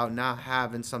had about not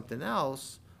having something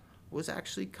else was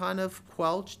actually kind of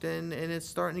quelched, and it's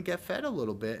starting to get fed a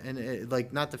little bit. And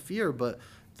not the fear, but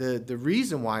the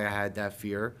reason why I had that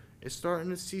fear is starting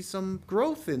to see some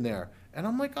growth in there. And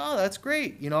I'm like, oh, that's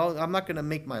great. I'm not going to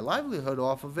make my livelihood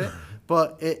off of it,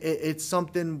 but it's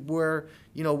something where,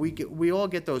 we all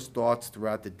get those thoughts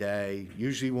throughout the day,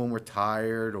 usually when we're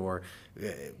tired, or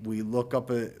we look up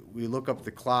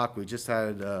the clock. We just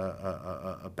had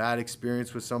a bad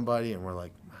experience with somebody, and we're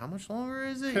like, how much longer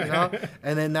is it?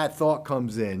 And then that thought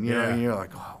comes in, and you're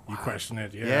like, oh, wow. You question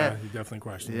it. Yeah. You definitely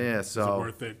question it. Yeah. So, is it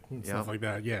worth it? And stuff like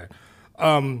that. Yeah.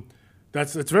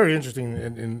 It's very interesting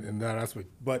in that aspect.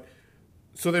 But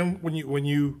So then, when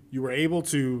you were able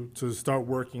to start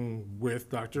working with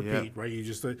Dr. Yeah. Pete, right? You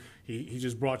just he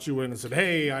just brought you in and said,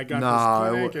 "Hey, I got No,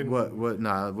 this clinic." And, it was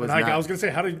and I not. was gonna say,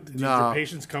 how did No. your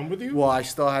patients come with you? Well, I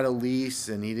still had a lease,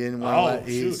 and he didn't want to Oh, let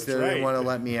shoot, he that's still didn't right. want to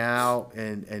let me out,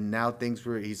 and now things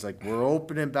were. He's like, we're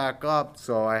opening back up,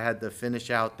 so I had to finish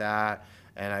out that,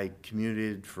 and I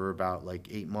commuted for about like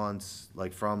 8 months,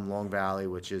 like from Long Valley,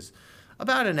 which is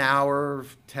about an hour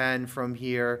 10 from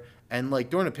here. And like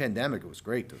during the pandemic, it was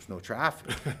great. There was no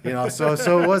traffic,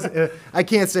 So it was. I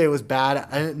can't say it was bad,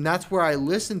 and that's where I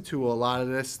listened to a lot of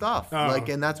this stuff. Oh. Like,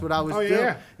 and that's what I was Oh, doing.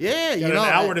 yeah. Yeah, Got an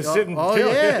hour to sit and oh chill.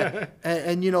 yeah,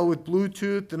 and with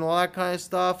Bluetooth and all that kind of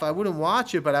stuff, I wouldn't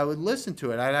watch it, but I would listen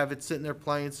to it. I'd have it sitting there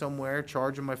playing somewhere,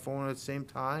 charging my phone at the same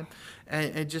time,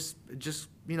 and just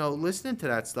listening to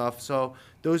that stuff. So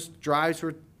those drives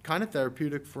were kind of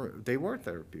therapeutic they were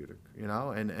therapeutic,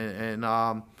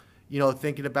 and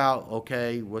thinking about,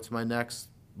 okay, what's my next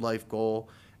life goal?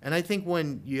 And I think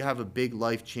when you have a big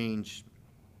life change,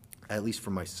 at least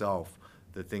for myself,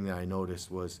 the thing that I noticed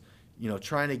was,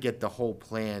 trying to get the whole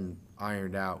plan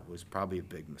ironed out was probably a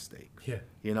big mistake. Yeah.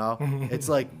 It's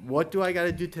like, what do I got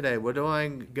to do today? What am I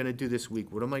going to do this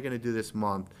week? What am I going to do this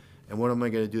month? And what am I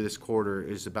going to do this quarter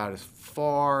is about as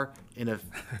far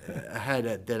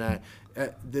ahead than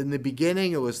in the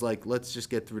beginning. It was like, let's just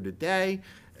get through the day.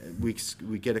 We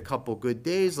get a couple good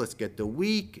days. Let's get the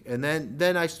week, and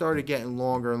then I started getting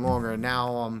longer and longer. And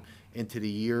now I'm into the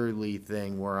yearly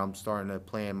thing where I'm starting to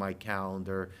plan my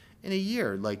calendar in a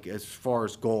year, like as far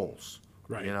as goals.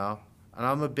 Right. And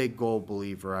I'm a big goal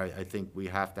believer. I think we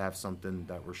have to have something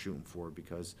that we're shooting for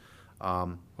because,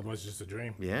 Otherwise, it's just a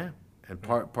dream. yeah. And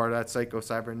part of that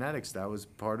psycho-cybernetics, that was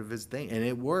part of his thing, and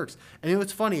it works. And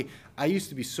it's funny, I used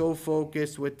to be so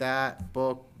focused with that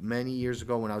book many years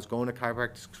ago when I was going to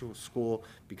chiropractic school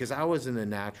because I wasn't a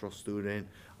natural student.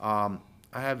 I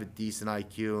have a decent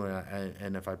IQ,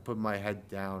 and if I put my head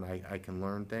down, I can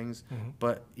learn things. Mm-hmm.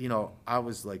 But, I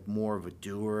was like more of a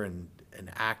doer and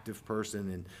an active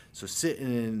person. And so sitting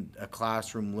in a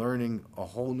classroom, learning a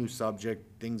whole new subject,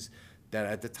 things that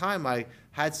at the time I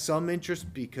had some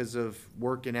interest because of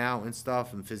working out and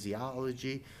stuff and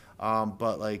physiology.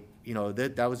 But like,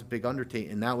 that was a big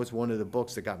undertaking. And that was one of the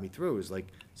books that got me through is like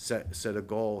set a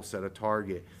goal, set a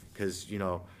target. Cause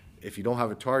if you don't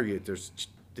have a target, there's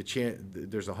a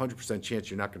 100%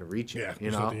 chance you're not going to reach it. Yeah,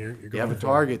 there's something you're you have a going for.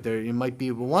 target there. It might be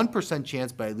a 1%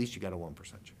 chance, but at least you got a 1%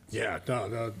 chance. Yeah,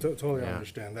 no, totally Yeah.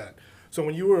 understand that. So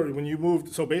when you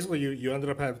moved, so basically you ended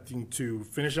up having to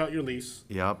finish out your lease,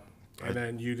 Yep. and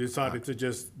then you decided to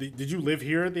just. Did you live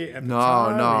here at the No,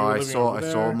 time? no. or you were I living over sold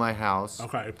there? my house.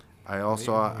 Okay. I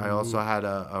also had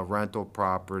a rental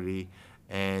property,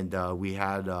 and we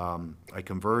had I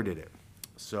converted it.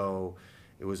 So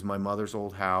it was my mother's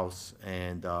old house,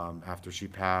 and after she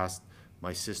passed,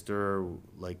 my sister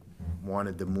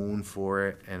wanted the moon for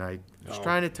it, and I was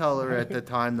trying to tell her at the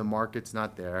time the market's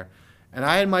not there, and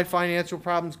I had my financial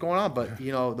problems going on. But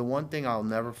the one thing I'll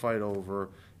never fight over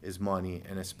is money,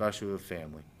 and especially with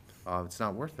family. It's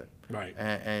not worth it. Right.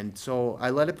 And so I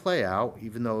let it play out,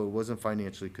 even though it wasn't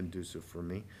financially conducive for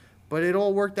me. But it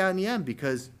all worked out in the end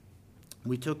because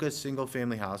we took a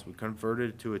single-family house, we converted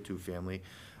it to a two-family.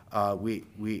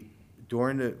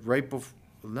 During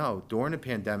the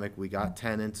pandemic, we got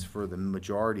tenants for the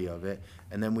majority of it,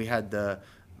 and then we had the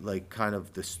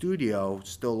studio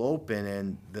still open,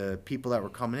 and the people that were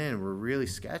coming in were really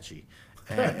sketchy.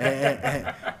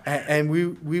 And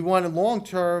we wanted long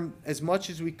term as much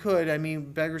as we could. I mean,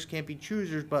 beggars can't be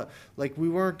choosers, but we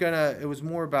weren't gonna. It was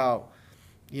more about,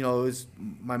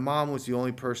 my mom was the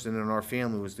only person in our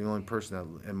family, was the only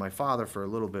person and my father for a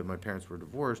little bit. My parents were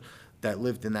divorced, that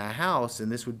lived in that house, and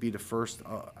this would be the first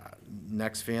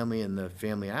next family and the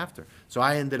family after. So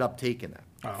I ended up taking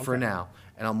that for now,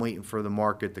 and I'm waiting for the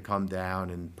market to come down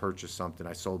and purchase something.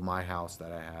 I sold my house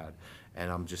that I had,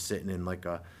 and I'm just sitting in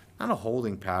not a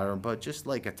holding pattern, but just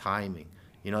like a timing.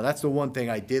 That's the one thing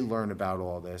I did learn about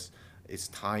all this is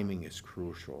timing is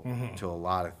crucial to a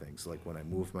lot of things. Like when I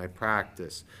moved my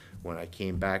practice, when I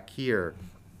came back here,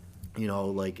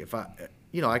 if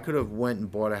I could have went and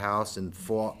bought a house and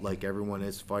fought like everyone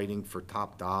is fighting for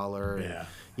top dollar, Yeah.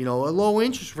 and, a low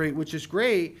interest rate, which is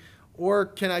great, or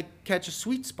can I catch a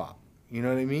sweet spot? You know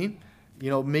what I mean?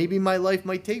 Maybe my life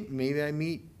might maybe I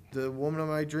meet the woman of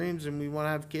my dreams and we want to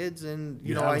have kids, and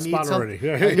You I have a need spot something.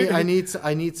 already.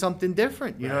 I need something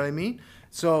different. You know what I mean?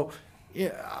 So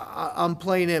I'm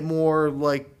playing it more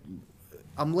like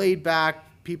I'm laid back.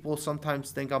 People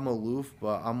sometimes think I'm aloof,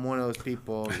 but I'm one of those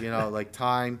people.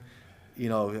 Time,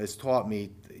 has taught me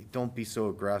don't be so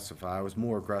aggressive. I was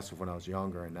more aggressive when I was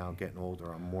younger, and now getting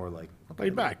older, I'm more like, okay,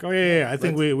 Laid back. Oh yeah. I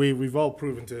think we've all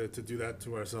proven to do that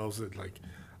to ourselves. That like,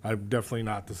 I'm definitely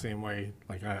not the same way.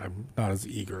 Like I'm not as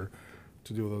eager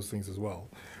to do those things as well.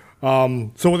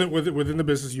 So within the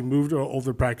business, you moved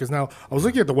over to practice. Now I was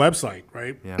looking at the website,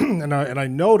 right? Yeah. and I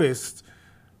noticed.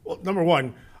 Well, number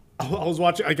one, I was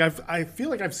watching. Like I feel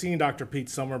like I've seen Dr. Pete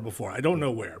somewhere before. I don't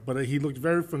know where, but he looked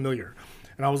very familiar.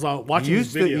 And I was watching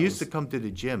his videos. He used to come to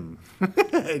the gym.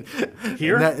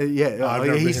 Here? Yeah, I've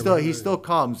never been here. he still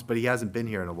comes, but he hasn't been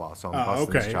here in a while, so I'm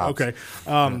busting his chops.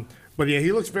 Okay. But yeah,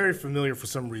 he looks very familiar for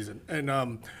some reason.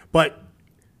 And but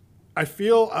I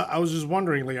feel I was just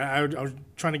wondering, like I was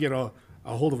trying to get a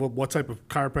hold of what type of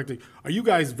chiropractic. Are you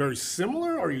guys very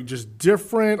similar? Or are you just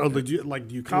different? Or do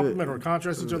you complement or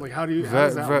contrast each other? Like how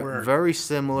does that work? Very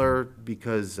similar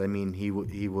because I mean he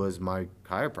was my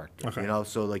chiropractor. Okay. You know,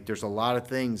 so like there's a lot of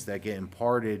things that get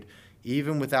imparted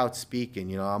even without speaking.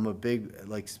 You know, I'm a big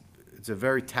like it's a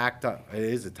very tactile. It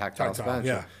is a tactile Spanish.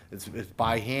 yeah. It's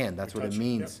by hand. That's what it touch,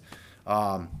 means.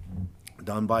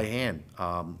 Done by hand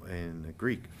in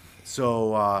Greek.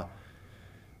 So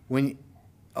when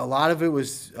a lot of it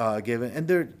was given,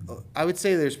 and I would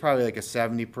say there's probably like a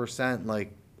 70%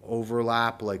 like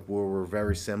overlap, like where we're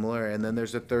very similar, and then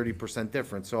there's a 30%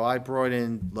 difference. So I brought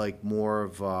in like more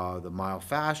of the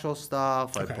myofascial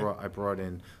stuff. Okay. I brought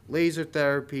in laser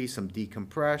therapy, some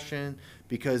decompression,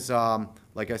 because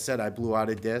like I said, I blew out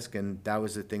a disc, and that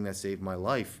was the thing that saved my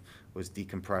life was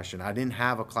decompression. I didn't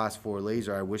have a class 4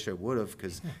 laser. I wish I would have,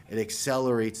 because it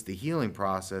accelerates the healing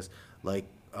process, like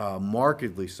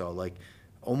markedly so. Like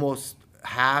almost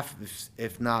half,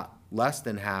 if not less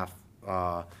than half,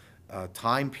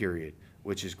 time period,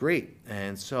 which is great.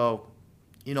 And so,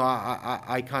 you know,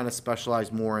 I kind of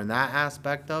specialize more in that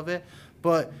aspect of it.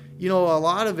 But you know, a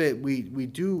lot of it we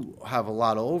do have a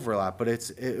lot of overlap, but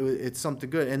it's something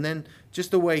good. And then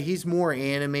just the way he's more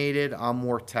animated, I'm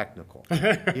more technical.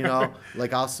 You know,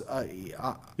 like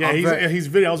he's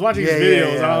video. I was watching his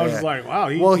videos. And I was just like, wow.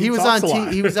 He was talks on a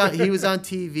lot. he was on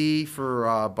TV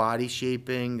for body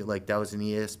shaping. Like that was an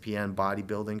ESPN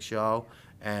bodybuilding show.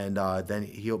 And then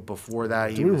before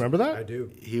that, Do we remember that? I do.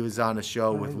 he was on a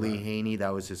show with Lee Haney.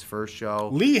 That was his first show.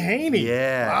 Lee Haney.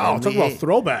 Yeah. Wow. and Talk about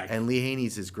throwback. And Lee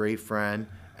Haney's his great friend.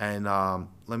 And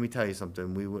let me tell you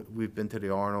something. We've been to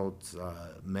the Arnold's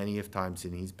many of times,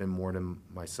 and he's been more than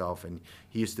myself. And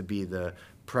he used to be the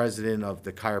president of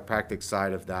the chiropractic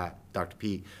side of that, Dr.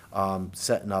 Pete,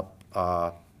 setting up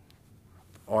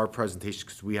our presentation,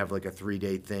 because we have like a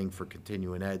 3-day thing for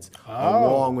continuing eds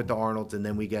along with the Arnold's, and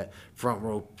then we get front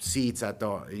row seats at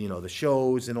the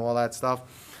shows and all that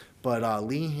stuff. But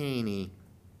Lee Haney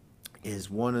is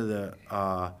one of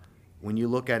the when you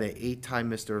look at it,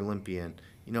 8-time Mr. Olympian.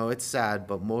 You know, it's sad,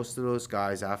 but most of those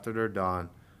guys, after they're done,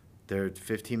 their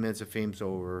 15 minutes of fame's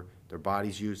over, their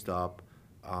body's used up,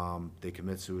 they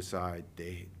commit suicide,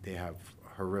 they have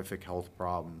horrific health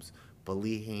problems. But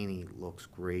Lee Haney looks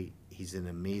great. He's in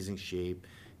amazing shape.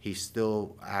 He's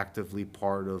still actively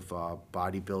part of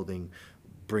bodybuilding,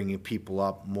 bringing people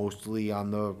up, mostly on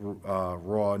the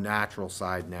raw, natural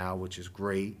side now, which is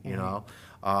great, you know.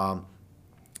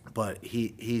 But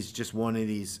he's just one of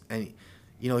these, and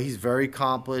you know, he's very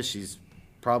accomplished. He's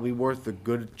probably worth a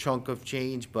good chunk of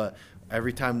change, but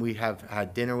every time we have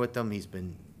had dinner with him, he's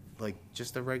been like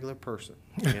just a regular person,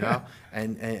 you know,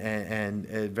 and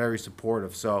very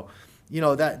supportive. So, you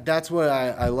know, that's what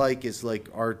I like, is like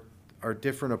our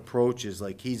different approaches.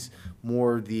 Like he's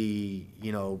more the,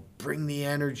 you know, bring the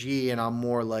energy, and I'm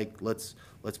more like let's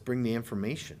bring the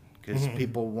information, because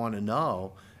people want to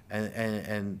know,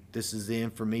 and this is the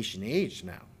information age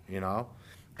now, you know,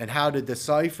 and how to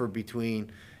decipher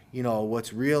between, you know,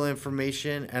 what's real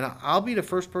information. And I'll be the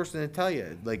first person to tell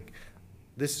you, like,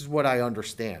 this is what I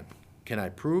understand. Can I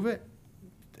prove it?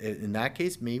 In that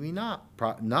case, maybe not.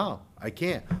 No, I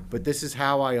can't. But this is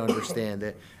how I understand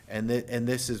it, and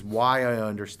this is why I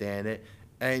understand it.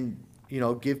 And, you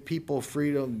know, give people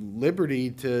freedom,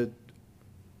 liberty to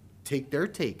take their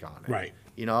take on it. Right.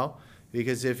 You know?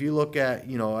 Because if you look at,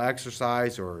 you know,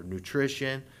 exercise or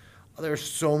nutrition, there's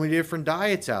so many different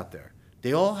diets out there.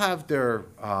 They all have their,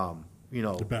 you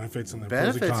know, The benefits and the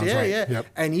pros and benefits. cons, Yeah, right. yeah. Yep.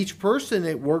 And each person,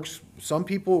 it works. Some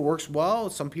people it works well.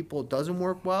 Some people it doesn't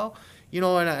work well. You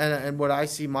know, and what I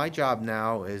see my job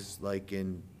now is, like,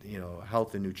 in, you know,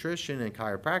 health and nutrition and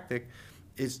chiropractic,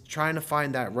 is trying to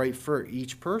find that right for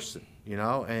each person. You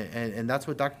know, and that's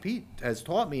what Dr. Pete has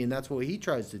taught me, and that's what he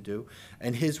tries to do.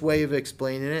 And his way of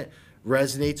explaining it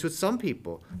resonates with some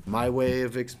people. My way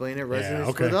of explaining it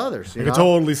resonates with others. I You can know?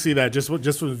 totally see that just with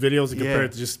videos and compare Yeah.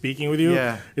 it to just speaking with you.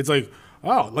 Yeah. It's like,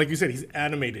 Oh, like you said, he's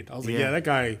animated. I was like, Yeah. yeah, that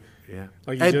guy. Yeah.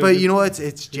 Like But you know what?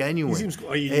 It's genuine. He seems.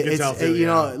 Oh, you can tell too, You yeah.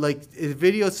 know, like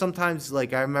videos sometimes.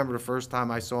 Like I remember the first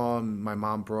time I saw him, my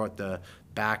mom brought the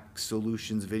Back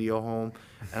Solutions video home,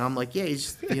 and I'm like, yeah,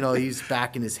 he's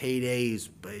back in his heyday. He's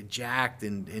jacked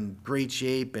and in great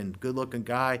shape and good looking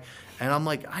guy. And I'm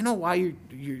like, I know why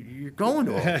you're going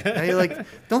to him. And you're like,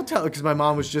 don't tell, because my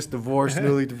mom was just divorced,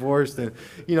 newly divorced, and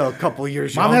a couple of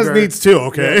years Mom younger. has needs too.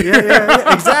 Okay.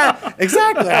 Yeah,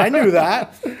 exactly. I knew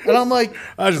that, and I'm like,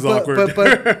 That's just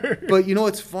awkward. But you know,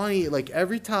 it's funny. Like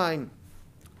every time,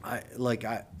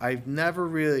 I've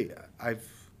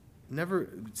never,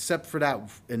 except for that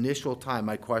initial time,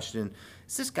 I questioned,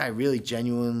 is this guy really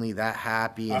genuinely that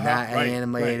happy and that right,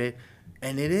 animated?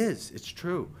 And it is. It's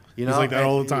true. You know, He's like that and-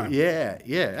 all the time.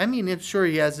 Yeah. I mean, I'm sure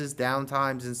he has his down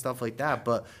times and stuff like that,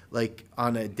 but like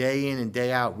on a day in and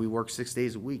day out, we work 6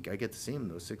 days a week. I get to see him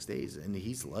those 6 days, and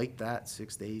he's like that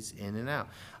 6 days in and out.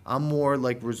 I'm more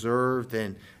like reserved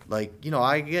and like,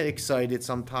 I get excited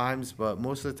sometimes, but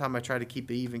most of the time I try to keep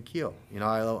an even keel.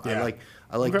 I like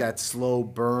Okay. that slow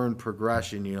burn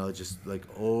progression. Just like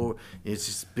it's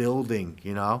just building.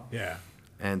 Yeah.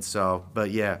 And so,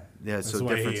 but yeah. That's So the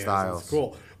way he different is. styles. It's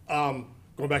cool.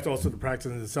 Going back to also the practice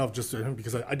in itself, just to him,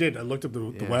 because I looked up the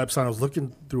website. I was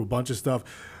looking through a bunch of stuff.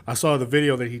 I saw the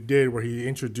video that he did where he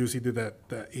did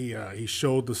that he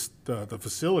showed the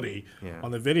facility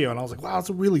on the video, and I was like, wow, it's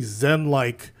a really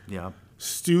Zen-like Yeah.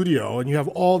 studio, and you have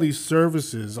all these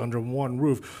services under one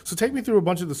roof. So take me through a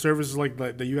bunch of the services like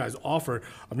that you guys offer.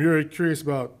 I'm really curious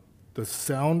about the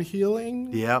sound healing.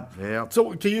 Yeah.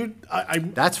 So can you?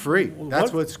 That's free.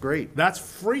 That's What? what's great. That's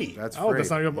free. That's Oh, that's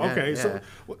free. not Yeah, okay. yeah. So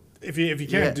if you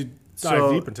can't Yeah.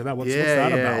 dive deep into that, what's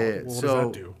that about? Yeah. What does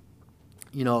So, that do?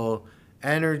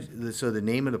 Energy. So the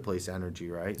name of the place, energy,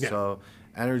 right? Yeah. So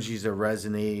energy is a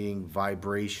resonating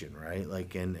vibration, right?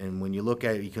 Like, and when you look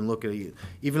at it, you can look at it,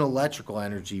 even electrical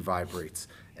energy vibrates.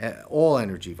 All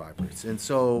energy vibrates, and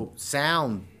so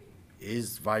sound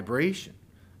is vibration.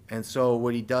 And so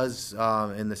what he does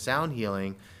in the sound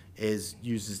healing is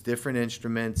uses different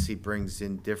instruments. He brings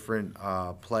in different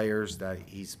players that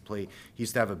he's played. He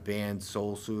used to have a band,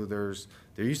 Soul Soothers.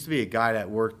 There used to be a guy that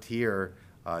worked here,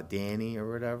 Danny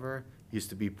or whatever, used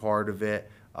to be part of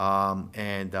it.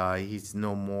 And he's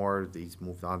no more. He's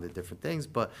moved on to different things.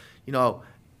 But,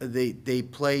 they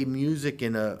play music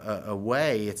in a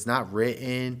way. It's not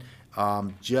written.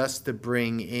 Just to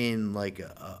bring in like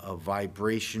a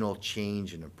vibrational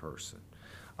change in a person.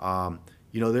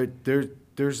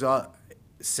 There's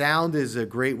sound is a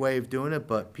great way of doing it,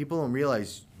 but people don't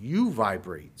realize you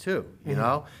vibrate too,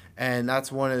 and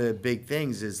that's one of the big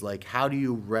things is like how do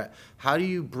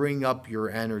you bring up your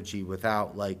energy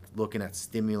without like looking at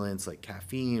stimulants like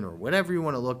caffeine or whatever you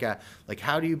want to look at. Like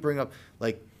how do you bring up,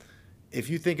 like if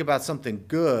you think about something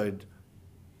good,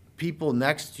 people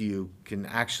next to you can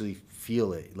actually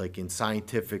feel it. Like in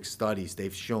scientific studies,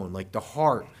 they've shown like the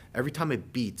heart, every time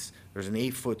it beats, there's an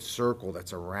 8-foot circle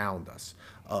that's around us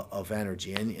of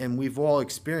energy. And we've all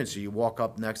experienced it. You walk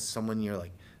up next to someone and you're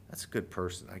like, that's a good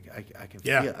person. I can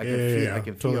feel it. I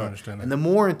can Totally feel understand it. that. And the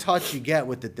more in touch you get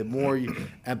with it, the more you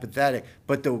empathetic.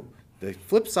 But the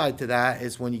flip side to that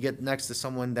is when you get next to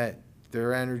someone that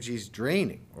their energy's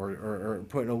draining or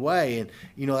putting away. And,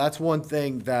 that's one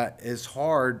thing that is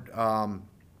hard. And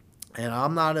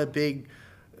I'm not a big,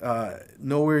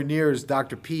 nowhere near as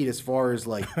Dr. Pete as far as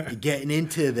like getting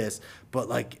into this. But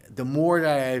like the more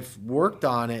that I've worked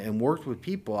on it and worked with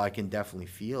people, I can definitely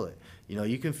feel it.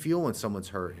 You can feel when someone's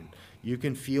hurting. You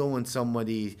can feel when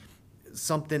something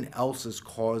else is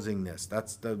causing this.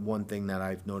 That's the one thing that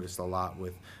I've noticed a lot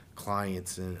with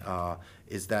clients, and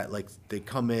is that like they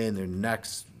come in, their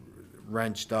neck's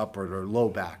wrenched up or their low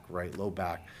back,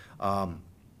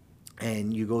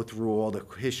 and you go through all the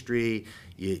history.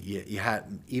 You have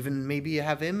even maybe you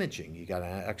have imaging. You got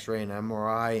an X-ray and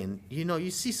MRI, and you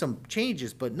see some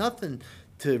changes, but nothing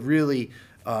to really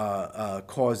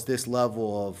cause this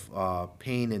level of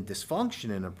pain and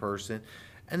dysfunction in a person.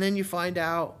 And then you find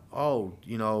out,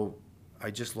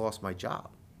 I just lost my job.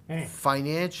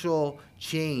 Financial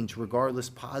change, regardless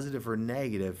positive or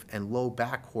negative, and low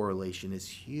back correlation is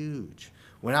huge.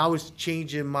 When I was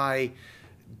changing my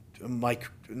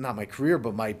not my career,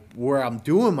 but where I'm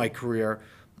doing my career,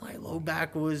 my low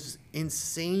back was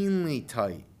insanely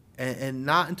tight, and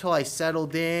not until I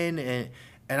settled in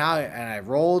and I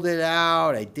rolled it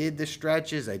out. I did the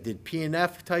stretches. I did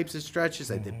PNF types of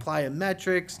stretches. I did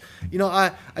plyometrics.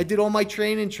 I did all my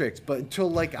training tricks, but until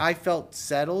like I felt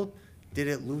settled, did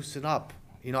it loosen up?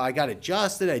 I got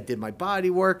adjusted. I did my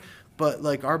body work, but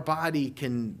like our body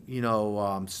can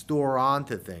store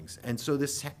onto things, and so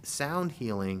this sound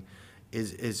healing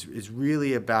is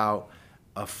really about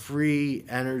a free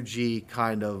energy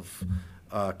kind of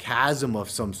chasm of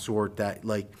some sort that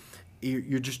like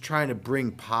you're just trying to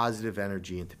bring positive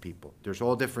energy into people. There's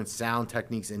all different sound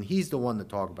techniques, and he's the one to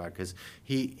talk about because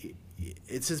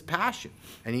it's his passion,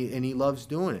 and he loves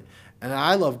doing it. And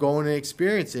I love going and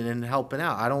experiencing and helping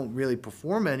out. I don't really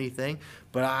perform anything,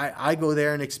 but I go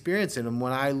there and experience it. And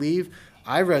when I leave,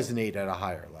 I resonate at a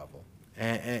higher level.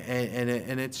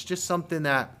 And it's just something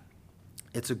that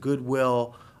it's a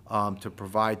goodwill to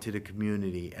provide to the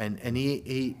community. And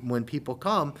he when people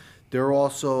come, they're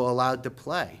also allowed to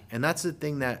play. And that's the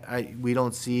thing that we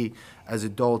don't see as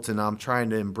adults, and I'm trying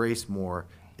to embrace more,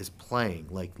 is playing.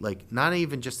 Like not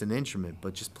even just an instrument,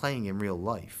 but just playing in real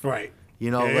life. Right. You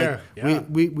know,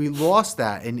 we lost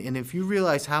that. And if you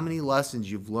realize how many lessons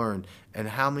you've learned and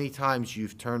how many times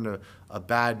you've turned a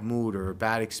bad mood or a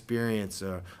bad experience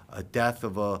or a death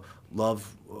of a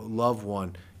loved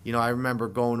one. You know, I remember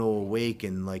going to a wake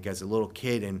and like as a little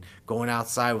kid and going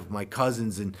outside with my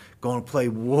cousins and going to play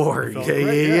war.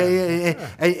 Yeah.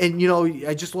 And you know,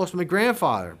 I just lost my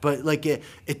grandfather, but like it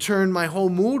turned my whole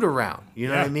mood around. You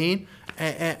know what I mean?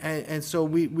 And so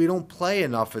we don't play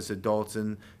enough as adults,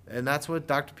 and that's what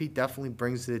Dr. Pete definitely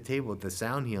brings to the table with the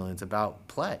sound healing. It's about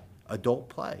play, adult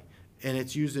play. And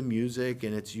it's using music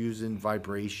and it's using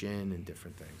vibration and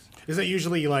different things. Is it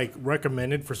usually like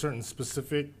recommended for certain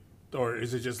specific, or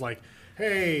is it just like,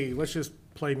 hey, let's just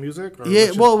play music? Or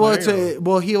Yeah,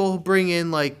 well, he'll bring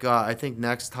in like I think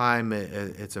next time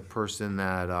it's a person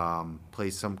that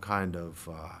plays some kind of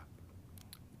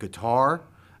guitar,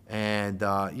 and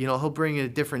you know, he'll bring in a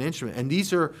different instrument. And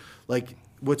these are like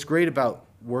what's great about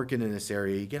working in this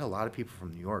area. You get a lot of people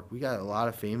from New York. We got a lot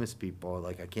of famous people.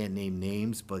 Like I can't name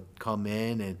names, but come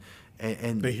in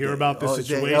and they hear about the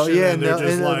situation and they're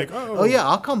just like, oh yeah,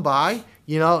 I'll come by,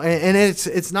 you know, and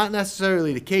it's not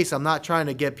necessarily the case. I'm not trying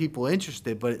to get people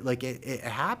interested, but it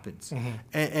happens,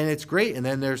 and it's great. And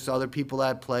then there's other people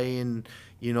that play in,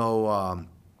 you know,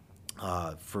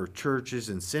 for churches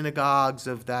and synagogues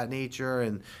of that nature,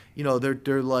 and you know,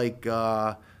 they're like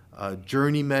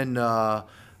journeyman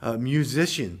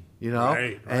musician. You know,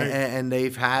 right. And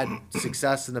they've had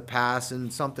success in the past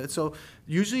and something. So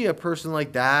usually a person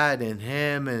like that and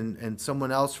him and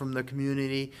someone else from the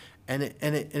community, and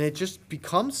it just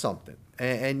becomes something.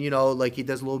 And you know, like he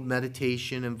does a little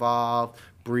meditation involved,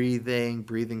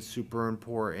 breathing's super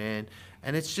important,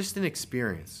 and it's just an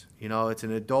experience. You know, it's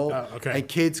an adult, and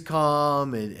kids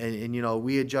come and you know,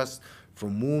 we adjust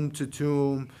from womb to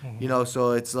tomb, you know,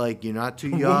 so it's like you're not too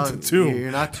young, you're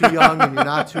not too young, and you're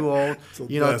not too old.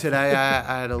 You know, today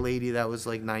I had a lady that was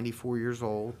like 94 years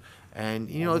old, and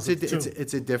you know, it's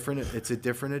a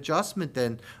different adjustment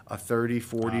than a 30,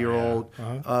 40-year-old,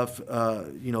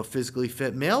 you know, physically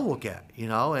fit male will get, you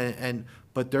know,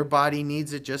 but their body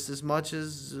needs it just as much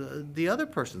as the other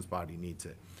person's body needs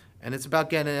it, and it's about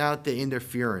getting out the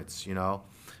interference, you know,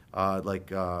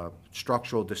 like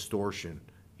structural distortion.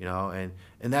 You know,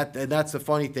 and that's the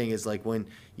funny thing is like when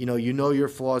you know your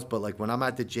flaws, but like when I'm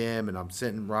at the gym and I'm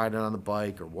sitting riding on the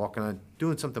bike or walking on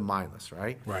doing something mindless,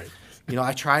 right? Right. You know,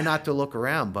 I try not to look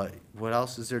around, but what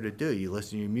else is there to do? You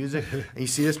listen to your music and you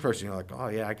see this person, you're like, oh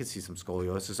yeah, I can see some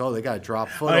scoliosis. Oh, they got a drop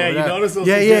foot. Oh yeah, over you there. notice those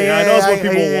things. I notice when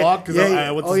people walk because I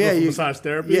went to school for massage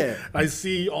therapy. Yeah. I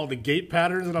see all the gait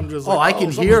patterns and I'm just like, I can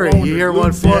hear it. You hear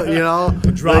one foot, you know,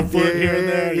 a drop foot here and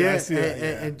there. Yeah, I see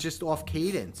that. and just off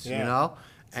cadence, you know.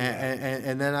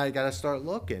 And then I got to start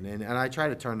looking, and I try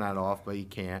to turn that off, but you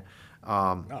can't.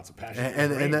 No, it's a passion.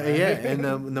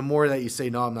 And the more that you say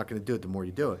no, I'm not going to do it, the more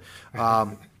you do it.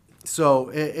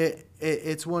 So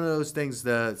it's one of those things.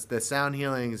 The sound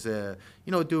healings, you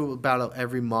know, do about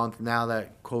every month now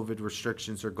that COVID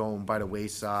restrictions are going by the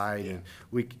wayside, and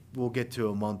we'll get to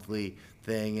a monthly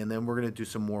thing, and then we're going to do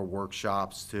some more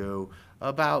workshops too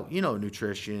about, you know,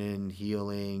 nutrition,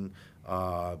 healing.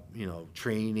 You know,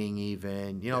 training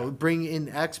even, you know, bring in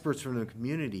experts from the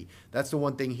community. That's the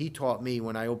one thing he taught me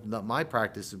when I opened up my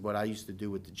practice, is what I used to do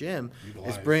with the gym,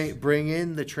 is bring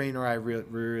in the trainer I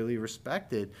really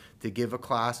respected to give a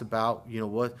class about, you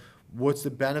know, what's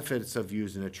the benefits of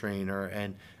using a trainer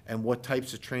and what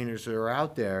types of trainers are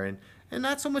out there, and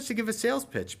not so much to give a sales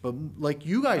pitch, but like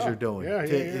you guys are doing,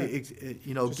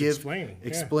 you know, just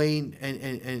explain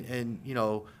and you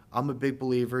know, I'm a big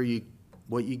believer,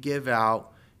 what you give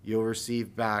out, you'll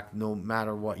receive back no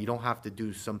matter what. You don't have to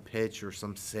do some pitch or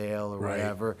some sale or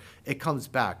whatever. It comes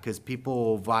back because people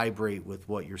will vibrate with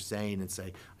what you're saying and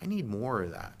say, I need more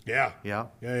of that. Yeah.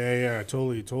 I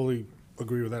totally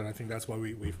agree with that. And I think that's why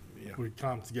we've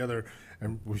come together,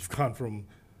 and we've gone from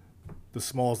the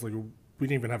smallest, like we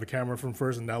didn't even have a camera from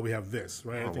first, and now we have this,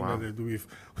 right? I think wow. that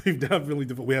we've definitely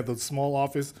we have the small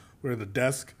office where the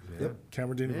desk,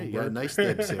 camera didn't Yeah, even you got work. nice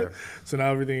dibs here. So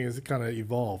now everything is kind of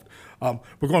evolved.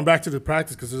 But going back to the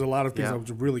practice, because there's a lot of things Yeah. I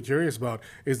was really curious about.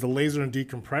 Is the laser and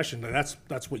decompression? That's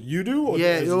what you do? Or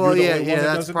Yeah, is well, you the yeah, only yeah. one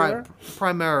that That's does it there?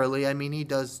 primarily. I mean, he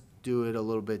does do it a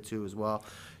little bit too as well.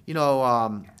 You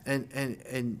know,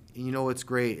 and you know what's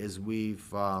great is we've,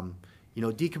 you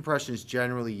know, decompression is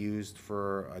generally used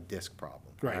for a disc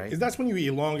problem. Right. Right. Is that's when you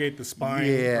elongate the spine?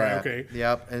 Yeah. Right, okay.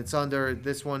 Yep. And it's under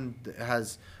this one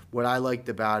has what I liked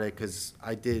about it because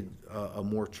I did a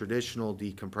more traditional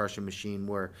decompression machine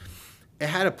where it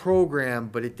had a program,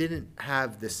 but it didn't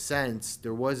have the sense.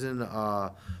 There wasn't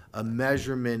a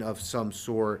measurement of some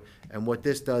sort. And what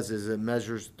this does is it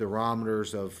measures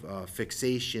durometers of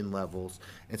fixation levels.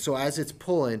 And so as it's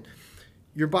pulling,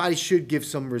 your body should give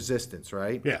some resistance,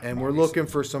 right? Yeah, And we're obviously. looking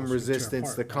for some Those should tear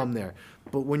resistance to apart, come there.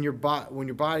 But when your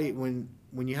body, when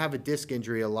you have a disc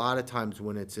injury, a lot of times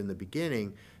when it's in the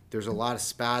beginning, there's a lot of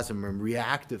spasm and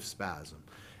reactive spasm.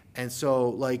 And so,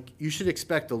 like, you should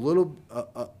expect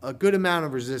a good amount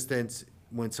of resistance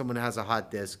when someone has a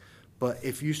hot disc. But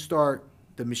if you start,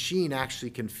 the machine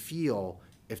actually can feel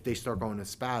if they start going to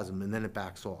spasm, and then it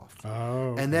backs off.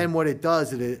 Oh, And then what it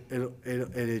does, it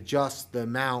adjusts the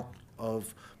amount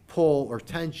of pull or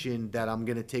tension that I'm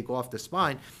going to take off the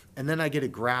spine, and then I get a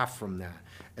graph from that.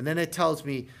 And then it tells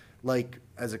me, like,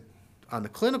 on the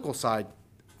clinical side,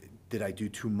 did I do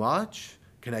too much?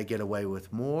 Can I get away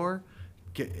with more?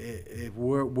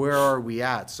 Where are we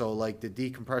at? So, like, the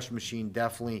decompression machine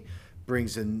definitely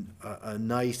brings in a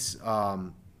nice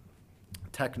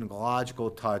technological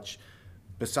touch,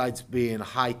 besides being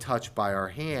high touch by our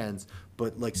hands,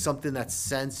 but like something that's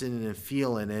sensing and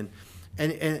feeling.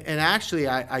 And actually,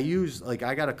 I use, like,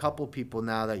 I got a couple people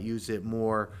now that use it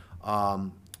more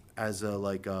as a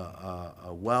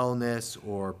wellness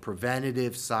or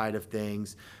preventative side of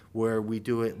things, where we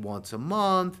do it once a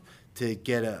month to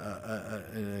get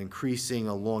an increasing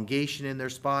elongation in their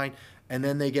spine, and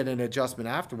then they get an adjustment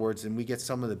afterwards, and we get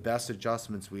some of the best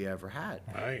adjustments we ever had.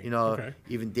 Right. You know, Okay.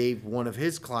 even Dave, one of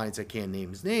his clients, I can't name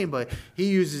his name, but he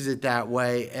uses it that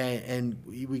way, and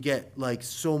we get like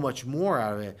so much more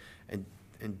out of it.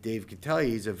 And Dave can tell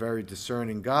you he's a very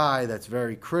discerning guy that's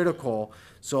very critical.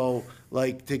 So,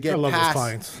 like, to get I love those past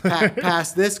clients.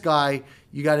 past this guy,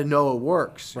 you got to know it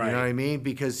works. You Right. know what I mean?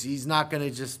 Because he's not going to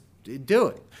just do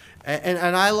it. And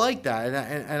I like that.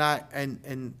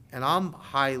 And I'm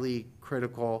highly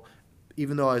critical.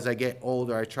 Even though as I get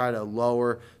older, I try to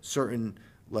lower certain,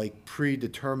 like,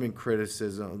 predetermined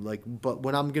criticism. Like, but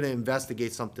when I'm going to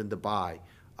investigate something to buy,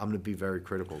 I'm going to be very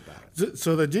critical about it.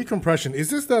 So the decompression,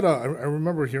 is this that, I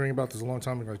remember hearing about this a long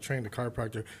time ago, I trained a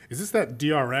chiropractor. Is this that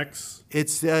DRX?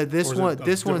 It's this Or is it one. a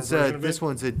This different one's version of this it?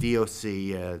 one's a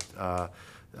DOC,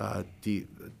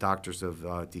 Doctors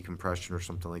of Decompression or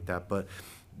something like that. But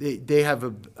they have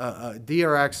a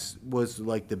DRX was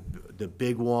like the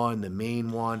big one, the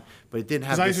main one, but it didn't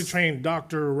have. Because I used this- to train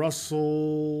Dr.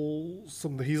 Russell,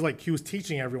 something. He was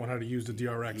teaching everyone how to use the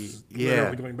DRX, Yeah.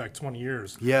 literally going back 20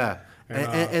 years. Yeah. And,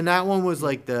 And that one was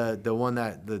like the one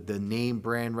that the name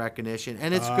brand recognition,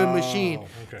 and it's a good machine.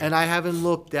 Okay. And I haven't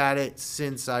looked at it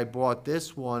since I bought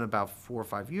this one about 4 or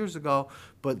 5 years ago.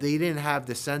 But they didn't have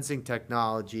the sensing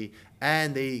technology,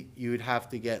 and you would have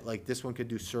to get, like, this one could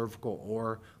do cervical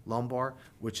or lumbar,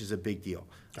 which is a big deal.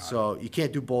 So you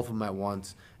can't do both of them at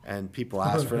once. And people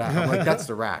ask for that. I'm like, that's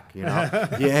the rack, you know.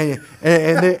 Yeah,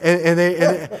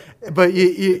 but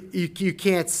you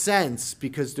can't sense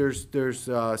because there's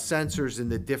sensors in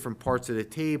the different parts of the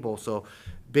table. So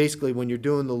basically, when you're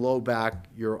doing the low back,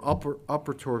 your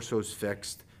upper torso is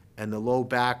fixed, and the low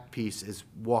back piece is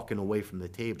walking away from the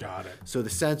table. Got it. So the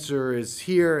sensor is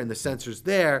here and the sensor's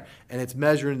there, and it's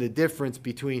measuring the difference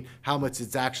between how much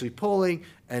it's actually pulling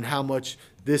and how much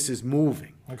this is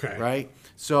moving. Okay. Right.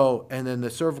 So, and then the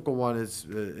cervical one is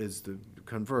the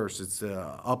converse. It's the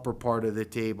upper part of the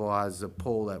table has a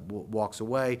pull that walks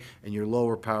away, and your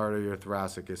lower part of your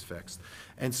thoracic is fixed.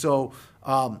 And so,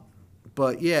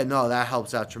 but yeah, no, that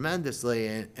helps out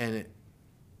tremendously.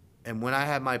 And when I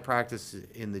had my practice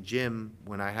in the gym,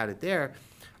 when I had it there,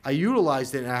 I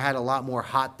utilized it, and I had a lot more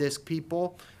hot disc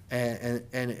people, and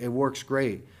it works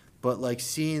great. But like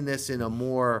seeing this in a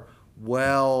more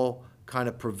kind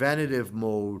of preventative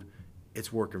mode,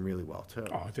 it's working really well too.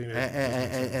 Oh, I think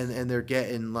and they're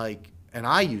getting like, and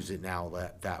I use it now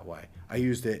that way. I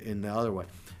used it in the other way.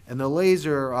 And the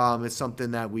laser is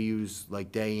something that we use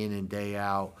like day in and day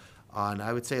out on,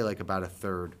 I would say, like about a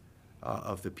third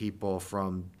of the people,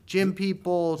 from gym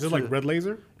people Is it like red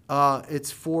laser?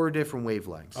 It's 4 different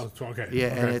wavelengths. Oh, okay. Yeah,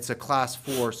 okay. and it's a class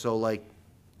 4. So like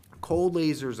cold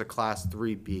laser is a class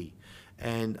 3B.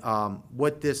 And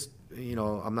what this,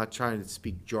 I'm not trying to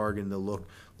speak jargon to look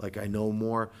like I know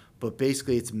more, but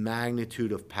basically it's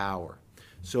magnitude of power.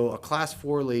 So a class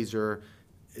 4 laser,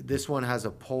 this one has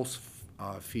a pulse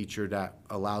feature that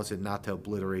allows it not to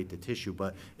obliterate the tissue.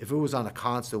 But if it was on a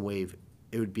constant wave,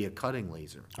 it would be a cutting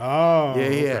laser. Oh, Yeah,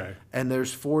 yeah. okay. And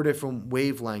there's 4 different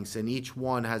wavelengths, and each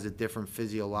one has a different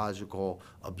physiological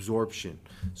absorption.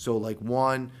 So like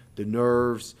one, the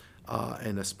nerves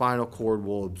and the spinal cord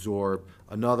will absorb.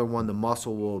 Another one, the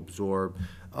muscle will absorb.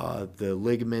 The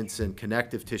ligaments and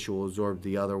connective tissue will absorb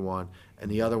the other one. And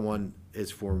the other one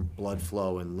is for blood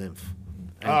flow and lymph.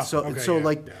 And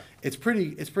Okay, it's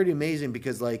pretty amazing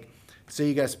because like, say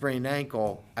you got a sprained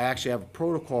ankle, I actually have a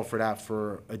protocol for that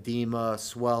for edema,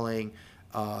 swelling,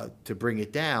 to bring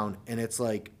it down. And it's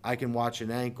like I can watch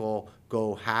an ankle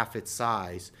go half its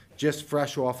size, just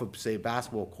fresh off of, say, a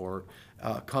basketball court,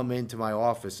 come into my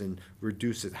office and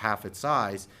reduce it half its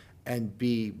size and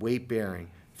be weight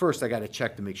bearing. First, I got to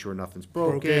check to make sure nothing's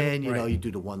broken. You know, right. you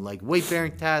do the 1 leg weight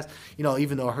bearing test.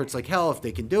 Even though it hurts like hell, if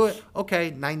they can do it,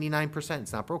 okay, 99%,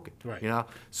 it's not broken. Right.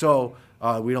 So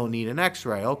we don't need an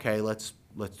X-ray. Okay, let's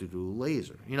do the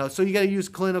laser. So you got to use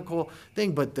clinical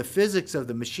thing, but the physics of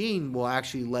the machine will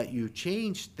actually let you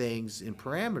change things in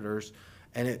parameters,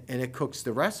 and it cooks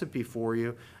the recipe for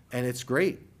you, and it's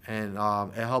great, and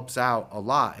it helps out a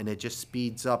lot, and it just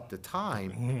speeds up the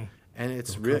time. Mm-hmm. And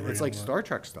it's like Star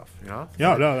Trek stuff, Yeah,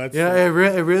 no, that's it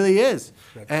really is,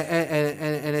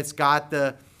 and it's got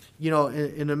the,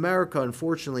 in America,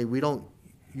 unfortunately, we don't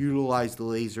utilize the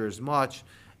laser as much,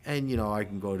 and I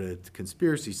can go to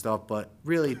conspiracy stuff, but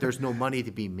really, there's no money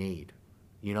to be made,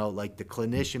 like the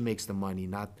clinician makes the money,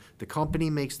 not the company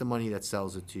makes the money that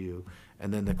sells it to you,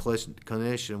 and then the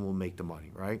clinician will make the money,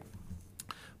 right?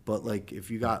 But like if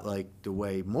you got like the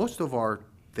way most of our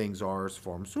things are as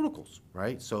pharmaceuticals,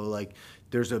 right? So like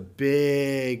there's a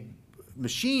big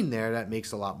machine there that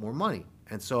makes a lot more money.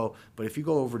 And so, but if you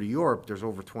go over to Europe, there's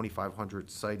over 2,500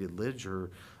 cited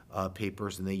literature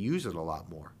papers, and they use it a lot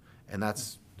more. And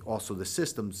that's also the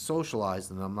system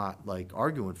socialized, and I'm not like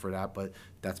arguing for that, but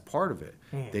that's part of it.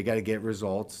 They got to get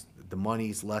results. The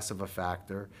money's less of a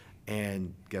factor.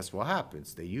 And guess what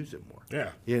happens? They use it more. Yeah.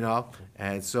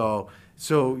 And so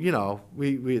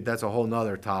we that's a whole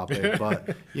nother topic,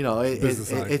 but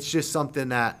it's just something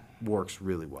that works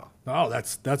really well. Oh,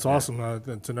 that's awesome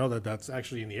to know that that's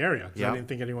actually in the area. Yeah. I didn't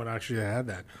think anyone actually had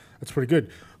that. That's pretty good.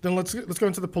 Then let's go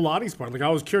into the Pilates part. Like I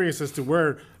was curious as to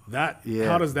where that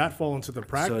how does that fall into the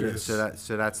practice?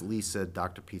 So that's Lisa,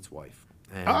 Dr. Pete's wife.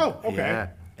 And, okay. Yeah,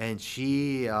 and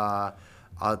she.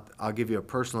 I'll give you a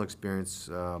personal experience.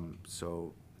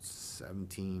 So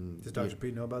 17. Does Dr.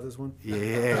 Pete know about this one?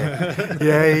 Yeah,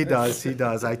 yeah, he does. He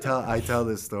does. I tell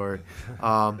this story.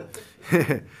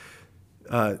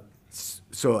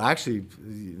 So actually,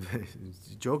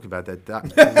 joking about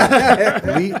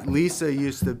that. Lisa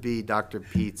used to be Dr.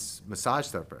 Pete's massage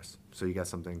therapist. So you got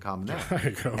something in common there. There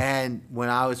you go. And when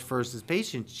I was first his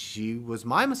patient, she was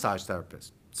my massage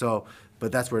therapist. So,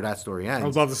 but that's where that story ends. I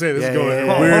was about to say this is going in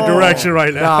a weird direction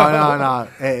right now. No.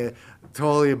 Hey,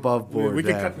 totally above board. We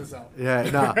can there. cut this out. Yeah,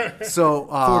 no. So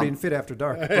 40 and fit after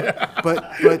dark.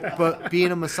 but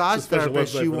being a massage Special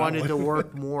therapist, website she for that wanted one. to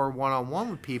work more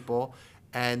one-on-one with people,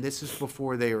 and this is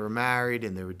before they were married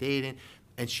and they were dating,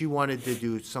 and she wanted to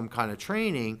do some kind of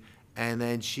training, and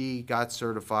then she got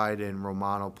certified in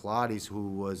Romano Pilates, who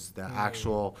was the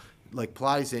actual, like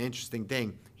Pilates is an interesting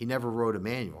thing. He never wrote a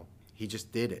manual. He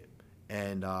just did it.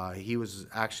 And he was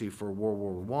actually for World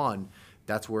War I.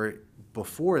 That's where,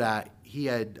 before that, he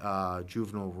had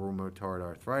juvenile rheumatoid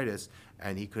arthritis,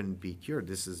 and he couldn't be cured.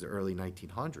 This is the early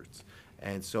 1900s.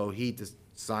 And so he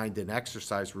designed an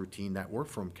exercise routine that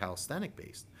worked for him,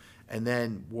 calisthenic-based. And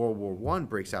then World War I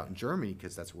breaks out in Germany,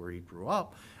 because that's where he grew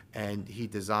up, and he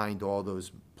designed all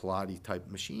those Pilates-type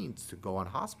machines to go on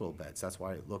hospital beds. That's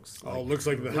why it looks like... Oh, it looks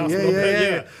like the hospital bed.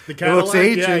 Yeah. The It Cadillac. looks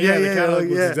ancient. The Yeah, Cadillac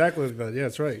was yeah. exactly like that. Yeah,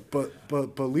 that's right.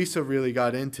 But Lisa really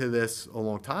got into this a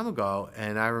long time ago,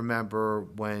 and I remember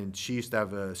when she used to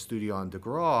have a studio on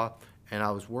DeGraw, and I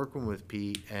was working with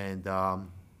Pete, and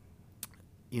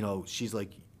she's like,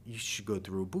 you should go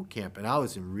through a boot camp, and I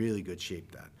was in really good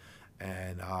shape then,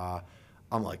 and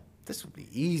I'm like, this will be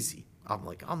easy. I'm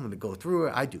like, I'm gonna go through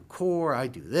it. I do core, I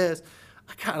do this.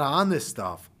 I got on this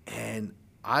stuff, and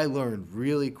I learned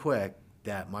really quick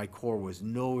that my core was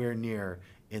nowhere near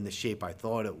in the shape I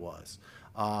thought it was.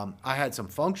 I had some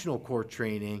functional core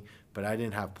training, but I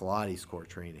didn't have Pilates core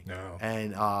training. No.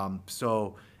 And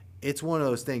so it's one of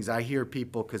those things. I hear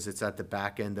people, because it's at the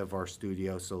back end of our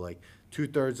studio, so like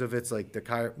 2/3 of it's like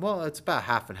well, it's about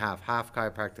half and half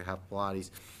chiropractic, half Pilates,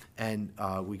 and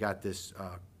we got this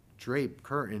drape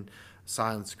curtain,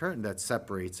 silence curtain that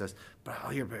separates us. But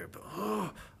I'll hear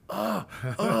people,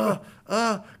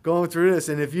 going through this,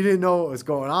 and if you didn't know what was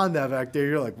going on back there,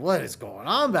 you're like, what is going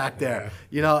on back there? Yeah.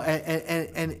 You know,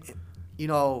 and you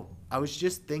know, I was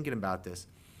just thinking about this.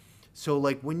 So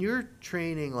like when you're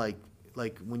training, like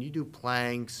when you do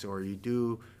planks or you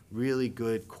do really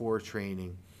good core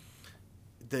training,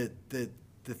 the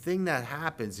thing that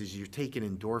happens is you're taking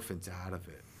endorphins out of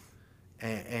it,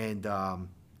 and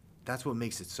that's what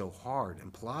makes it so hard.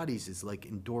 And Pilates is like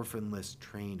endorphinless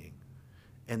training.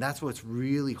 And that's what's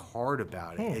really hard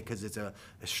about it, because it's a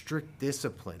strict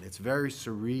discipline. It's very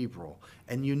cerebral.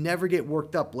 And you never get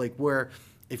worked up, like where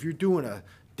if you're doing a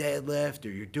deadlift or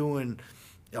you're doing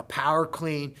a power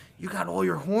clean, you got all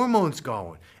your hormones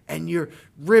going and you're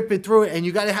ripping through it, and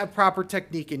you got to have proper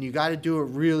technique and you got to do it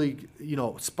really, you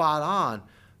know, spot on.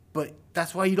 But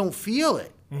that's why you don't feel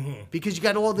it. Because you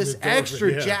got all this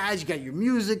extra jazz, you got your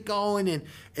music going, and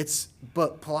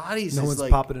but Pilates No is one's like,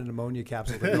 popping an ammonia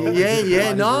capsule.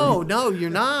 no, you're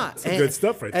not. Some good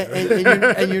stuff right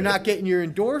there. And you're not getting your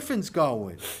endorphins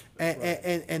going,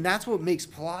 and that's what makes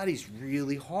Pilates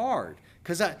really hard.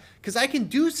 Because I can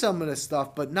do some of the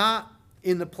stuff, but not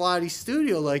in the Pilates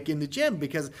studio like in the gym,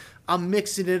 because I'm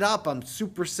mixing it up. I'm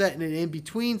supersetting it in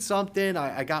between something.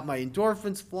 I got my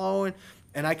endorphins flowing.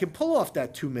 And I can pull off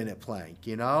that 2-minute plank,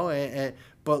 you know.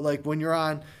 But like when you're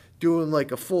on doing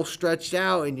like a full stretched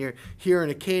out, and you're hearing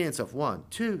a cadence of 1,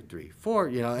 2, 3, 4,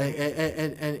 you know,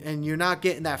 and you're not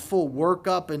getting that full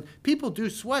workup. And people do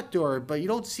sweat during it, but you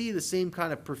don't see the same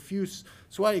kind of profuse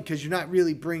sweating, because you're not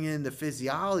really bringing in the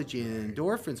physiology and the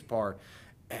endorphins part.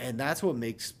 And that's what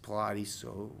makes Pilates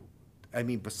so, I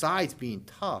mean, besides being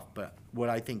tough, but what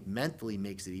I think mentally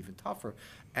makes it even tougher.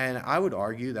 And I would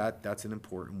argue that that's an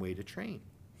important way to train,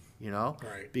 you know?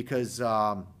 Right. Because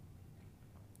I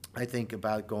think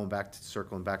about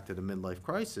circling back to the midlife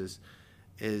crisis,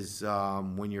 is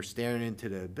when you're staring into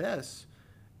the abyss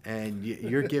and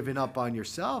you're giving up on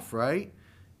yourself, right?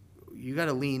 You got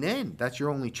to lean in. That's your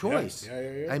only choice.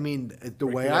 Yeah. I mean, the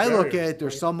Break way through I that look barrier, at it,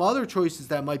 there's right. some other choices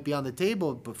that might be on the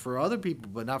table, but for other people,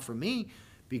 but not for me,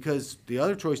 because the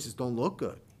other choices don't look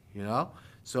good, you know?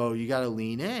 So you got to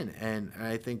lean in, and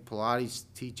I think Pilates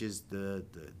teaches the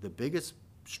biggest,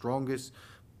 strongest,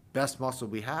 best muscle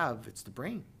we have. It's the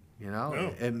brain, you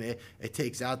know. Yeah. It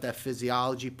takes out that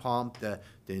physiology pump, the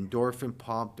endorphin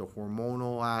pump, the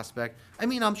hormonal aspect. I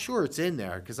mean, I'm sure it's in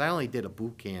there, because I only did a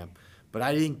boot camp, but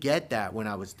I didn't get that when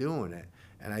I was doing it.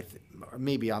 And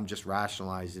maybe I'm just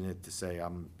rationalizing it to say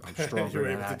I'm stronger.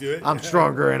 You're able to do it? I'm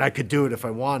stronger, and I could do it if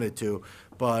I wanted to.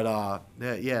 But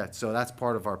yeah, so that's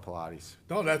part of our Pilates.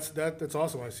 No, that's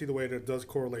awesome. I see the way that it does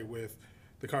correlate with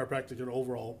the chiropractic and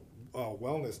overall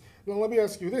wellness. Now, let me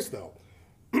ask you this though: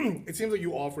 it seems like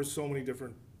you offer so many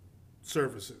different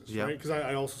services, Yeah. right? Because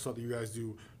I also saw that you guys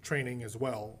do training as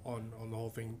well on the whole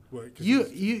thing. You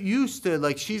used to,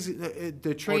 like, she's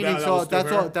the training's that all was through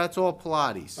her? that's all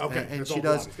Pilates. Okay, and that's she all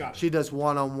does Pilates. Got it. she does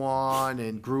one-on-one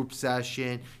and group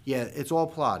session. Yeah, it's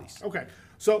all Pilates. Okay,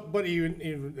 so but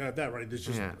even at that, right? There's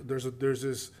just Yeah. there's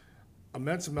this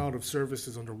immense amount of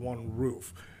services under one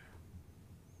roof.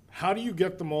 How do you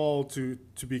get them all to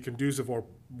be conducive or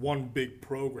one big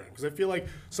program? Because I feel like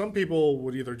some people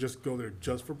would either just go there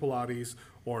just for Pilates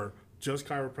or just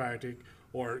chiropractic,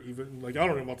 or even like I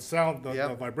don't know about the sound, the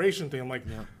Yep. vibration thing. I'm like,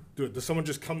 dude, does someone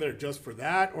just come there just for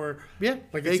that, or Yeah,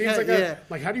 like they it seems can- like yeah.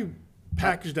 like how do you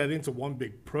package that into one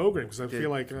big program? Because I feel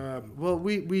like Well,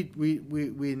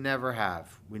 we never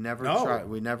have. We never No. tried.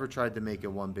 We never tried to make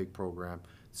it one big program.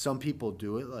 Some people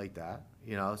do it like that.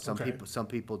 You know, some Okay.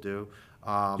 people do.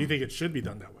 do you think it should be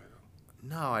done that way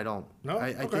though? No, I don't. No?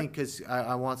 I Okay. think because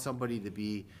I want somebody to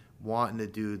be wanting to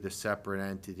do the separate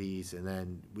entities, and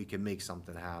then we can make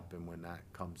something happen when that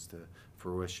comes to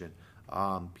fruition.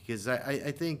 Because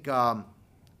I think,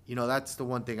 you know, that's the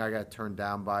one thing I got turned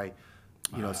down by,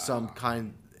 you know, some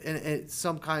kinds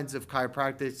of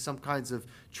chiropractic, some kinds of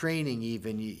training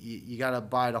even, you got to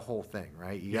buy the whole thing,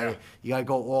 right? You got to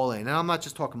go all in. And I'm not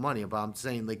just talking money, but I'm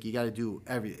saying, like, you got to do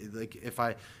like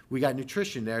we got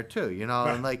nutrition there too, you know,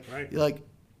 and Right.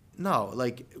 no,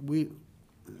 like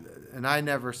and I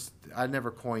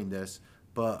never coined this,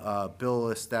 but Bill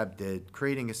Esteb did,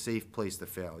 creating a safe place to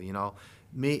fail, you know,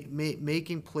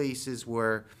 making places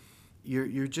where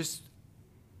you're just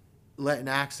letting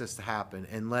access to happen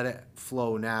and let it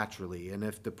flow naturally. And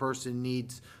if the person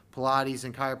needs Pilates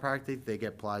and chiropractic, they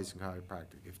get Pilates and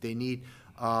chiropractic. If they need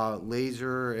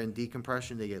laser and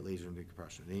decompression, they get laser and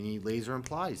decompression. They need laser and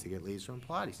Pilates, they get laser and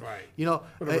Pilates. Right. You know,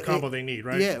 Whatever combo they need,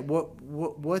 right? Yeah.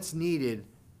 What's needed,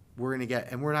 we're gonna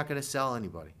get, and we're not gonna sell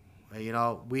anybody. You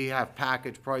know, we have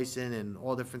package pricing and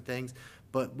all different things,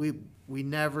 but we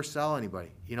never sell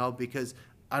anybody. You know, because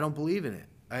I don't believe in it,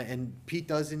 and Pete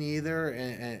doesn't either,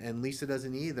 and Lisa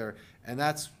doesn't either, and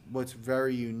that's what's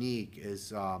very unique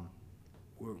is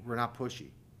we're not pushy.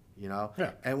 You know,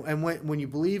 Yeah. And when you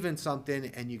believe in something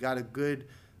and you got a good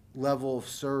level of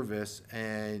service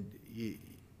and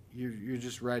you're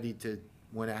just ready to,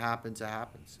 when it happens,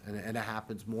 and it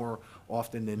happens more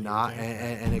often than not,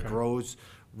 and it grows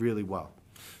really well.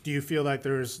 Do you feel like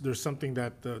there's something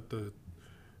that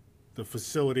the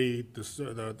facility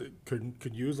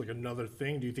could use, like another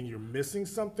thing? Do you think you're missing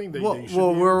something that you should be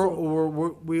able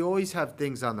to? We always have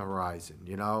things on the horizon,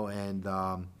 you know, and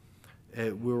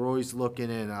we're always looking,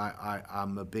 and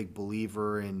I'm a big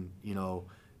believer in, you know,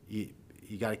 you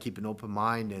got to keep an open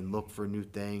mind and look for new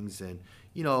things, and,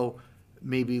 you know,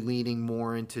 maybe leaning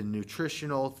more into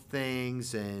nutritional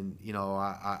things. And, you know,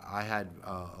 I had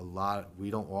a lot, we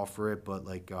don't offer it, but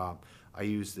like I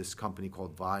use this company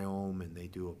called Viome, and they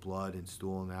do a blood and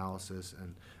stool analysis,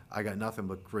 and I got nothing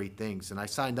but great things. And I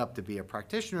signed up to be a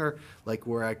practitioner, like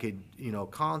where I could, you know,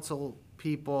 consult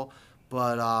people,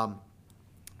 but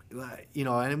you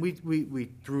know, and we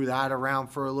threw that around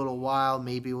for a little while.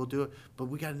 Maybe we'll do it, but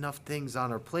we got enough things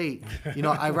on our plate. You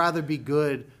know, I'd rather be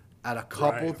good at a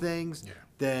couple Right. things Yeah.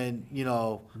 than, you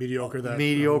know, Mediocre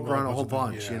on a whole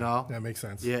bunch. Yeah, You know, that makes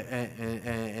sense. yeah,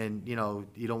 and you know,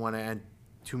 you don't want to add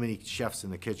too many chefs in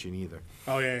the kitchen either.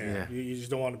 Oh yeah. Yeah. You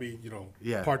just don't want to be, you know,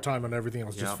 Yeah. part time on everything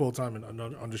else, Yeah. just full time and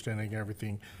understanding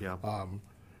everything. Yeah.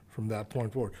 From that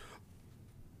point forward.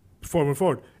 Before we move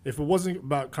forward, if it wasn't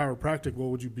about chiropractic, what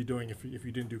would you be doing if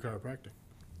you didn't do chiropractic?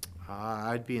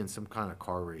 I'd be in some kind of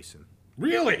car racing.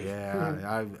 Really? Yeah,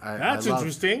 That's I love,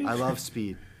 interesting. I love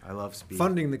speed. I love speed.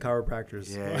 Funding the chiropractors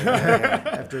Yeah.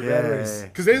 after a bad race.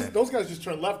 Because those guys just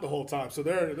turn left the whole time, so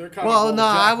they're kind Well, of no,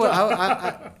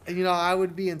 I you know, I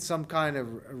would be in some kind of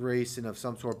racing of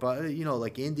some sort, but you know,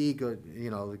 like Indy,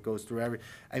 you know, it goes through every.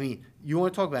 I mean, you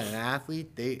want to talk about an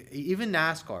athlete? Even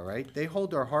NASCAR, right? They hold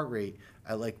their heart rate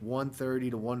at like 130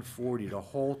 to 140 the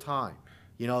whole time.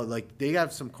 You know, like they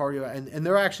have some cardio, and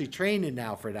they're actually training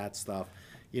now for that stuff.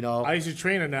 You know, I used to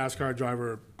train a NASCAR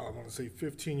driver, I want to say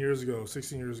 15 years ago,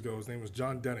 16 years ago. His name was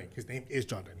John Denning. His name is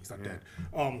John Denning. He's not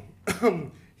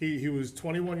dead. He was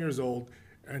 21 years old,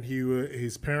 and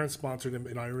his parents sponsored him.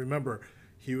 And I remember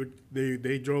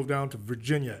they drove down to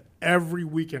Virginia every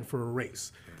weekend for a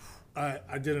race.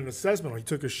 I did an assessment. He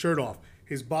took his shirt off.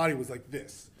 His body was like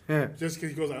this. Just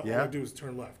because he goes, all I do is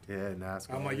turn left. yeah,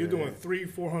 NASCAR. I'm like, you're doing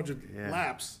 300-400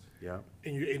 laps. Yeah.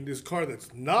 And you're in this car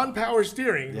that's non-power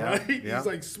steering, Yeah, right? yeah. He's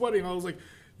like sweating. I was like,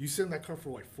 you sit in that car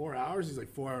for like 4 hours? He's like,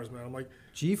 4 hours, man. I'm like,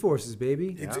 G-forces,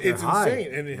 baby. it's They're high.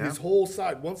 insane. And his whole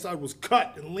side, one side was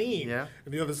cut and lean, Yeah.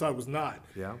 and the other side was not.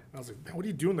 Yeah. And I was like, man, what do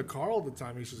you do in the car all the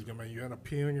time? He's just like, man, you end up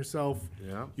peeing on yourself.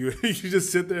 Yeah. You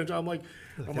just sit there and I'm like,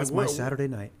 That's my Saturday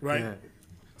night. Right. Yeah.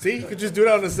 See, you could just do it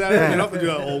on a Saturday. You don't have to do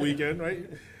that all weekend, right?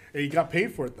 And you got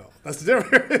paid for it, though. That's the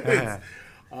difference.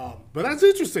 But that's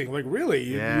interesting. Like, really,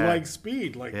 you like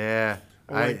speed. Like, Yeah.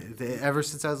 Like- Ever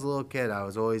since I was a little kid, I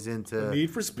was always into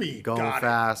need for speed. going Got it.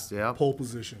 fast. Yeah. Pole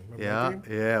position. Remember that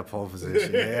game? Yeah, pole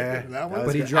position. Yeah. That one? was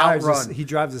But he good. drives Outrun. he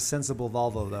drives a sensible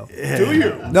Volvo though. Do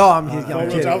you? No, I'm I was kidding.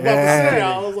 about to say.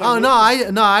 I was like, Oh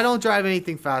no, I don't drive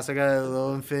anything fast. I got a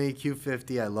little Infiniti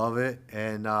Q50. I love it,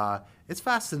 and it's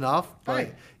fast enough. But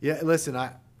Right. yeah, listen,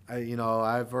 I you know,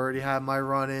 I've already had my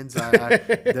run-ins.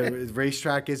 The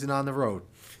racetrack isn't on the road.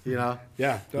 You know.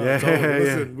 Yeah. No, Yeah, totally. yeah.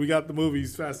 Listen, we got the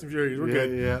movies, Fast and Furious. We're Yeah,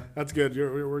 good. yeah. That's good.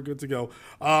 We're good to go.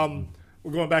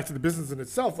 We're going back to the business in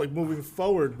itself. Like moving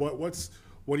forward, what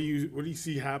do you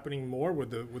see happening more with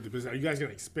the business? Are you guys going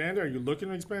to expand? Are you looking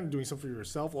to expand, doing something for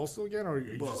yourself also again, or are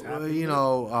you just happy? Well, with you it?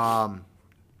 know,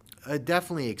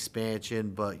 definitely expansion,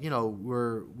 but you know,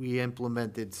 we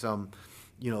implemented some,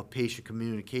 you know, patient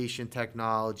communication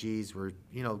technologies. We're,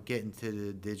 you know, getting to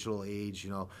the digital age. You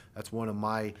know, that's one of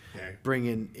my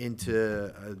bringing into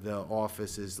the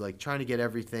office is like trying to get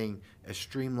everything as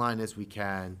streamlined as we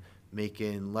can,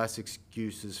 making less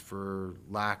excuses for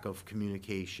lack of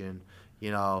communication.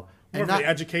 You know, More and from the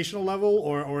educational level,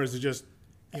 or is it just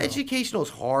you know, educational is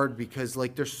hard because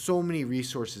like there's so many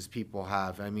resources people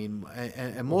have. I mean,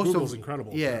 and most Google's of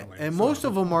incredible, Yeah, apparently, and so- most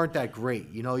of them aren't that great.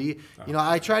 You know, you know,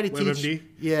 I try to teach. WebMD?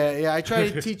 Yeah, I try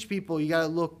to teach people. You got to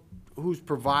look who's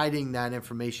providing that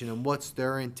information and what's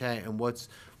their intent and what's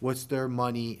their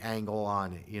money angle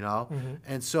on it. You know,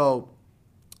 and so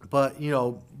but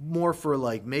more for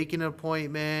like making an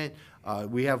appointment.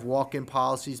 We have walk-in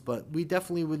policies, but we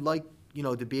definitely would like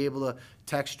to be able to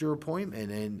text your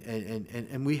appointment,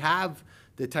 and we have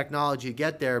the technology to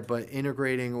get there, but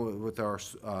integrating with our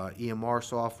EMR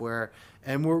software,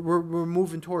 and we're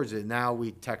moving towards it. Now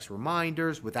we text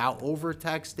reminders without over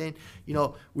texting.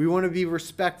 We want to be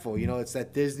respectful. It's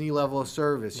that Disney level of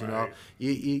service. Right.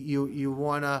 You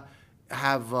want to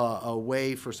have a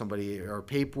way for somebody, or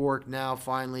paperwork now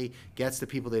finally gets to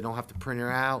people. They don't have to print it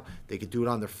out. They could do it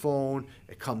on their phone.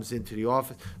 It comes into the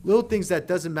office. Little things that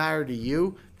doesn't matter to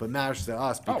you, but matters to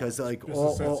us, because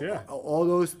all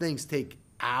those things take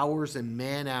hours and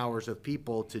man hours of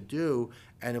people to do.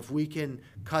 And if we can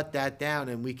cut that down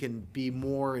and we can be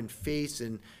more in face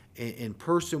and in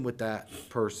person with that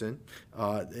person,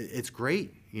 it's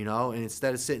great, and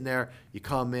instead of sitting there, you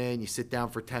come in, you sit down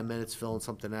for 10 minutes filling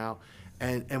something out.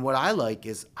 And what I like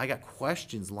is I got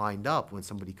questions lined up when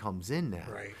somebody comes in now.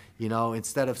 Right.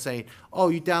 Instead of saying, oh,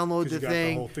 you download the you got the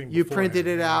thing, whole thing you printed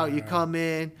it beforehand. out, you come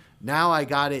in. Now I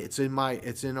got it. It's in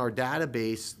our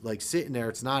database, like sitting there.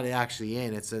 It's not actually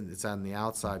it's on the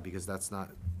outside, because that's not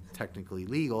technically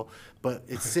legal, but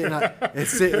it's sitting on,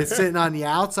 it's sitting on the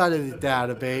outside of the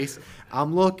database.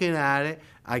 I'm looking at it.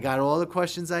 I got all the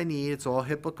questions I need. It's all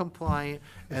HIPAA compliant,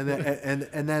 and then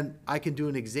and then I can do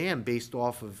an exam based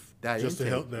off of that Just to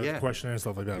intake. help the questionnaire and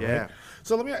stuff like that, Yeah. right?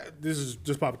 So let me. This is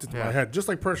just popped into my Yeah. head. Just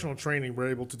like personal training, we're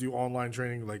able to do online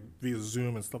training like via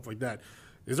Zoom and stuff like that.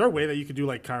 Is there a way that you could do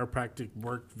like chiropractic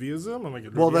work via Zoom? And like,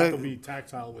 you have to be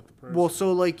tactile with the person. Well,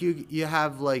 so like you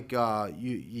have like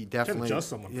you definitely adjust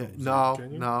someone from Zoom, no,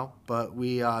 can you? no, but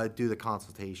we do the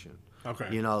consultation.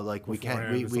 Okay. Like we can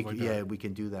Beforehand and stuff like that. we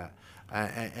can do that,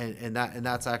 and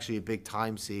that's actually a big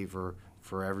time saver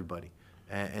for everybody,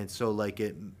 and so like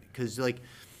because like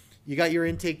you got your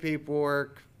intake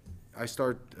paperwork. I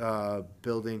start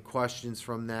building questions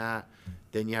from that.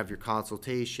 Then you have your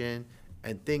consultation.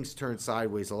 And things turn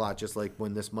sideways a lot, just like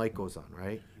when this mic goes on,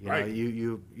 right? Right.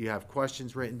 You have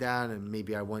questions written down, and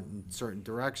maybe I went in certain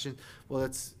direction. Well,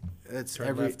 that's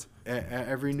every left.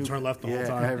 Every new Turn left the whole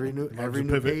time. every new Learn every to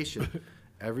new pivot. patient.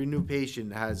 Every new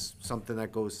patient has something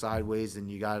that goes sideways, and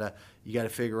you gotta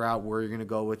figure out where you're gonna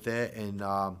go with it, and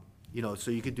so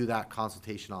you could do that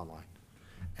consultation online,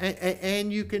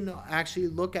 and you can actually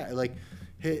look at like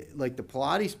the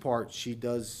Pilates part. She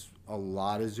does a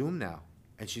lot of Zoom now.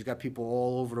 And she's got people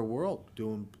all over the world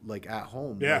doing like at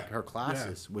home, like her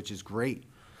classes, which is great.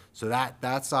 So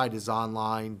that side is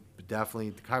online, but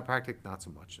definitely the chiropractic, not so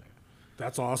much there.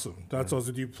 That's awesome. That's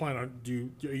awesome. Do you plan on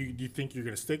do you think you're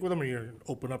gonna stick with them, or you're gonna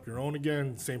open up your own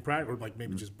again, same practice, or like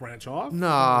maybe just branch off?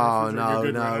 No. You're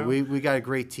good right now? We got a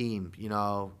great team.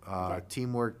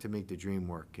 Teamwork to make the dream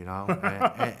work. And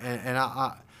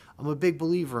I'm a big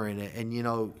believer in it, and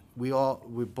all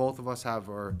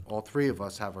three of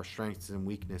us have our strengths and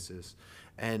weaknesses,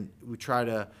 and we try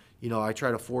to, I try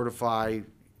to fortify,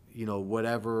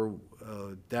 whatever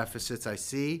deficits I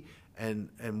see,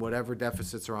 and whatever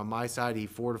deficits are on my side, he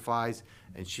fortifies,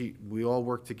 and we all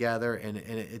work together, and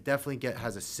it definitely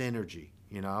has a synergy,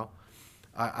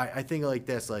 I think like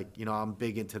this, I'm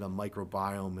big into the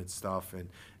microbiome and stuff, and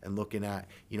looking at,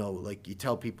 like you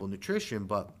tell people nutrition,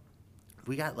 but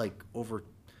we got like over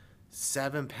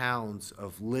 7 pounds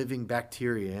of living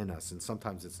bacteria in us, and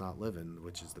sometimes it's not living,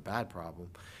 which is the bad problem,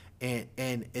 and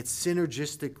it's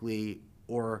synergistically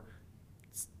or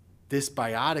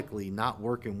dysbiotically not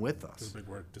working with us. That's a big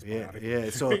word, dysbiotic.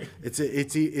 Yeah. So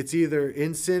it's either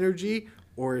in synergy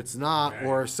or it's not,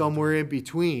 or somewhere in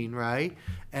between, right?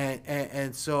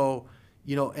 And so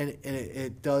and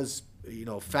it does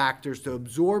factors to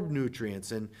absorb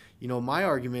nutrients, and my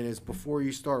argument is before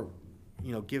you start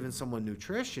giving someone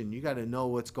nutrition, you got to know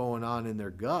what's going on in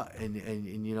their gut,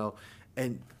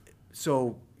 and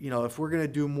so if we're gonna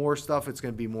do more stuff, it's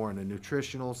gonna be more on the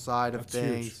nutritional side of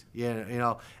things. Huge.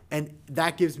 Yeah, and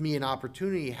that gives me an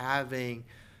opportunity having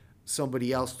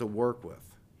somebody else to work with,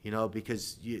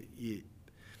 because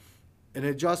an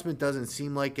adjustment doesn't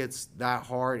seem like it's that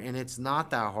hard, and it's not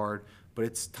that hard. But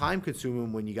it's time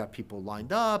consuming when you got people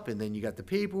lined up, and then you got the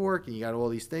paperwork, and you got all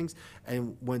these things.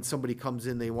 And when somebody comes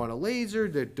in, they want a laser.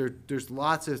 There's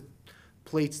lots of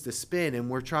plates to spin, and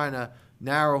we're trying to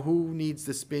narrow who needs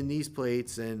to spin these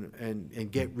plates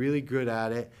and get really good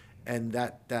at it. And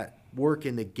that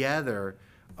working together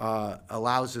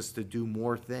allows us to do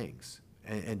more things.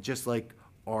 And just like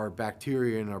our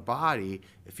bacteria in our body,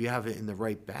 if you have it in the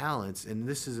right balance, and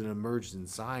this is an emergent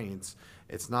science,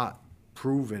 it's not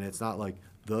proven. It's not like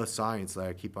the science that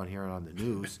I keep on hearing on the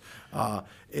news.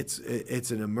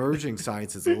 It's an emerging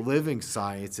science. It's a living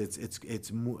science.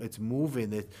 It's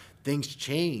moving. Things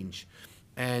change,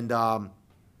 And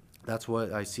that's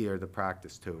what I see are the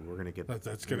practice too. We're gonna get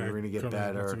That's gonna we're gonna get come in.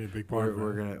 That's better. gonna be a big part of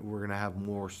it. We're gonna have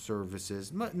more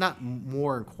services, not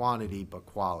more in quantity but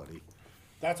quality.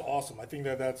 That's awesome. I think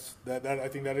that I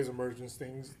think that is emergence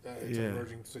things. It's Yeah. an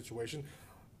emerging situation.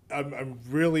 I'm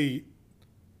really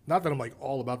not that I'm like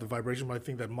all about the vibration, but I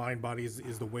think that mind body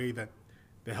is the way that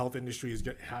the health industry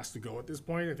has to go at this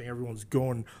point. I think everyone's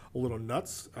going a little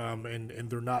nuts, and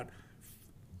they're not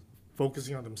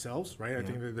focusing on themselves, right? I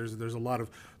think that there's a lot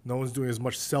of no one's doing as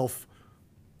much self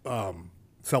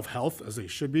health as they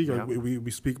should be. Yeah.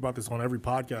 We speak about this on every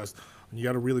podcast, and you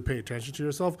got to really pay attention to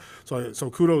yourself. So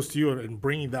kudos to you in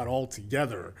bringing that all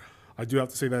together. I do have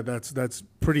to say that that's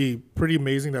pretty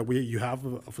amazing that you have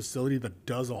a facility that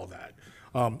does all that.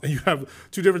 And you have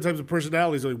two different types of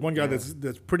personalities. Like one guy that's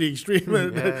pretty extreme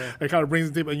and kind of brings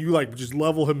the table, and you like just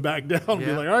level him back down. And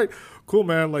be like, all right, cool,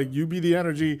 man. Like you be the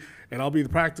energy, and I'll be the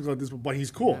practical at this. But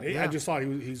he's cool. I just thought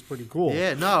he's pretty cool.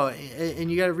 Yeah, no,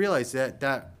 and you got to realize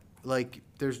that like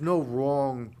there's no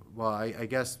wrong. Well, I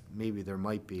guess maybe there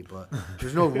might be, but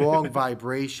there's no wrong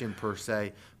vibration per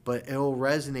se. But it'll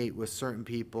resonate with certain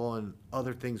people, and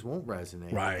other things won't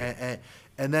resonate. Right.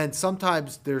 And then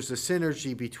sometimes there's a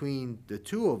synergy between the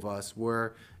two of us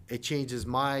where it changes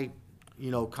my,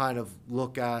 kind of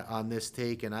look on this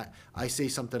take, and I say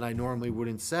something I normally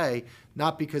wouldn't say,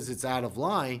 not because it's out of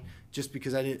line, just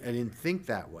because I didn't think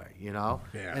that way, Yeah.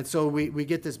 And so we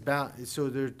get this balance. So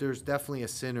there's definitely a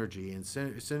synergy, and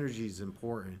synergy is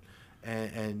important,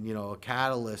 and a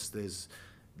catalyst is.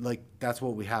 Like that's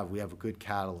what we have. We have a good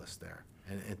catalyst there,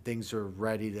 and things are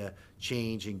ready to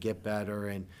change and get better.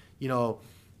 And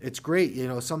it's great.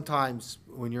 Sometimes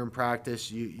when you're in practice,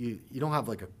 you don't have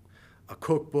like a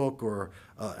cookbook or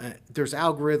there's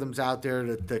algorithms out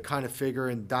there to kind of figure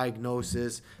in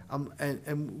diagnosis.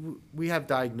 And we have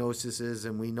diagnoses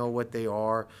and we know what they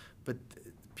are, but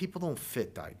people don't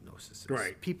fit diagnoses.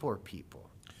 Right. People are people.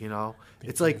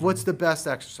 It's like, what's the best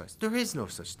exercise? There is no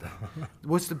such thing.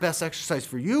 What's the best exercise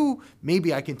for you?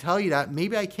 Maybe I can tell you that.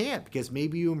 Maybe I can't because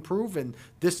maybe you improve and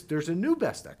there's a new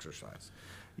best exercise,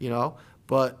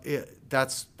 But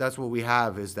that's what we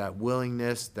have is that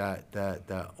willingness,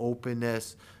 that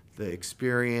openness, the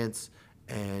experience,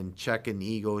 and checking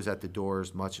egos at the door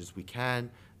as much as we can,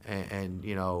 and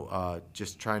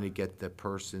just trying to get the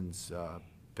person's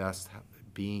best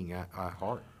being at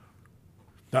heart.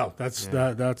 No,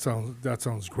 that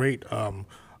sounds great. I'm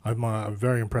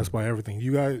very impressed by everything. Do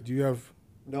you have?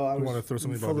 No, I you was want to throw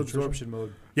something full about nutrition? absorption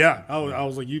mode. Yeah, I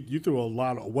was like you threw a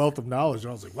wealth of knowledge.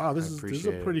 I was like, wow, this is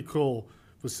a pretty cool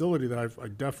facility that I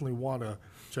definitely want to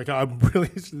check out. I'm really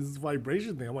interested in this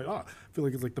vibration thing. I'm like, I feel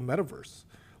like it's like the metaverse,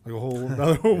 like a whole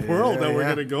another world that we're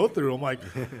gonna go through. I'm like,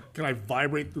 can I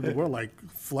vibrate through the world like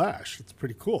Flash? It's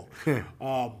pretty cool.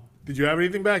 Did you have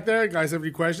anything back there? Guys have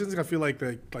any questions? I feel like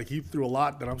he threw a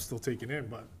lot that I'm still taking in,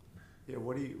 but Yeah,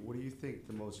 what do you think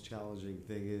the most challenging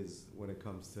thing is when it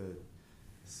comes to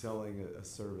selling a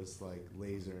service like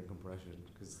laser and compression?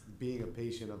 Because being a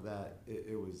patient of that,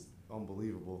 it was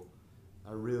unbelievable.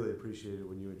 I really appreciated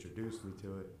when you introduced me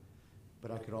to it,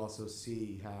 but I could also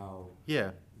see how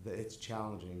it's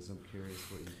challenging. So I'm curious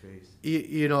what you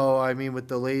face. With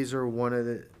the laser, one of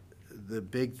the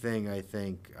big thing I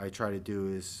think I try to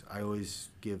do is I always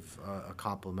give a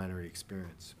complimentary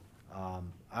experience.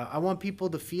 I want people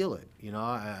to feel it,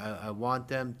 I want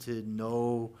them to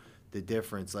know the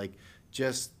difference. Like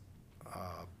just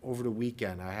over the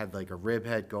weekend, I had like a rib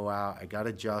head go out, I got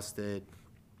adjusted,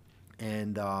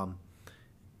 and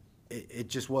it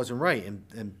just wasn't right.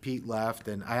 And Pete left,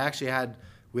 and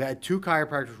we had two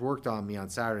chiropractors worked on me on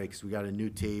Saturday because we got a new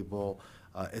table.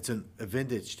 It's a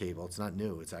vintage table. It's not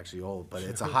new. It's actually old, but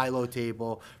it's a high-low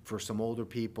table for some older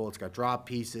people. It's got drop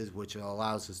pieces, which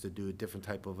allows us to do a different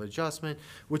type of adjustment,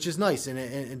 which is nice. And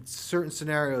in certain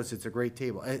scenarios, it's a great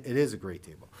table. It is a great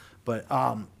table. But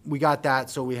we got that,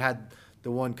 so we had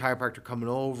the one chiropractor coming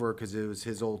over because it was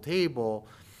his old table,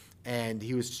 and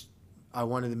I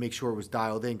wanted to make sure it was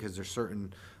dialed in because there's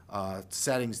certain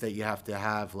settings that you have to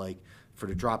have, like, for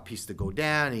the drop piece to go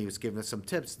down, and he was giving us some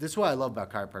tips. This is what I love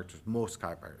about chiropractors. Most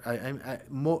chiropractors,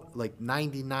 like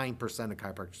 99% of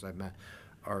chiropractors I've met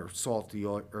are salty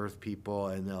earth people,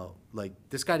 and they'll like,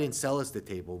 this guy didn't sell us the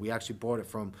table. We actually bought it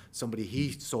from somebody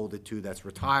he sold it to that's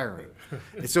retiring.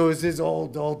 And so it was his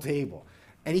old table.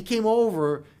 And he came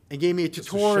over and gave me a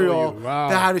tutorial to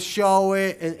how to show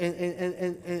it,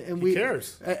 and he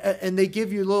cares. And they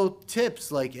give you little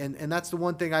tips, like, and that's the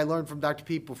one thing I learned from Dr.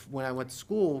 Pete when I went to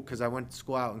school, because I went to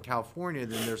school out in California.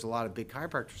 Then there's a lot of big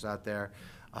chiropractors out there,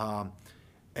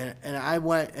 and I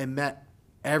went and met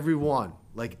everyone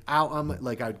Like out on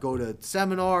like I'd go to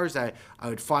seminars, I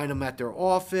would find them at their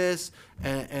office,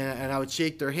 and I would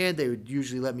shake their hand. They would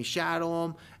usually let me shadow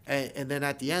them, and then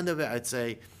at the end of it, I'd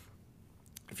say,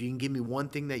 if you can give me one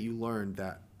thing that you learned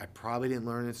that I probably didn't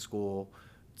learn in school,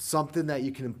 something that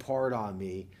you can impart on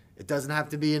me. It doesn't have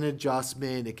to be an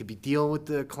adjustment. It could be dealing with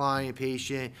the client,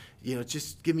 patient.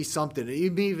 Just give me something.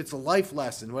 Even if it's a life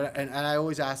lesson. And I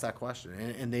always ask that question,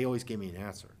 and they always gave me an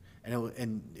answer.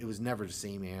 And it was never the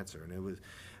same answer.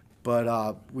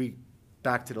 But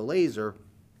back to the laser.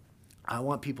 I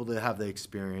want people to have the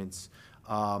experience,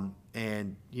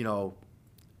 and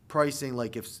pricing.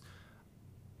 Like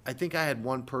I think I had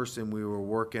one person we were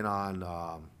working on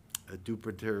a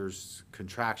Dupuytren's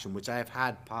contraction, which I have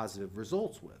had positive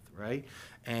results with, right?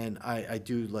 And I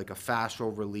do like a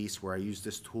fascial release where I use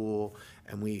this tool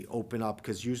and we open up,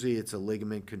 because usually it's a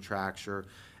ligament contracture.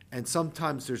 And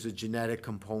sometimes there's a genetic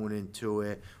component to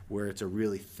it where it's a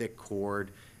really thick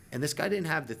cord. And this guy didn't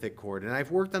have the thick cord. And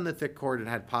I've worked on the thick cord and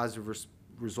had positive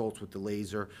results with the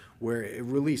laser where it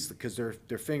released, because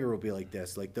their finger will be like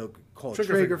this. Like they'll call it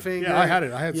trigger finger. Yeah, I had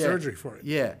it. I had surgery for it.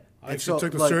 Yeah. I actually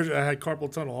took the surgery. I had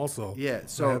carpal tunnel also. Yeah,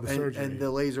 so and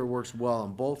the laser works well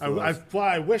on both of those.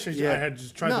 I wish I had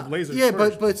just tried the laser Yeah,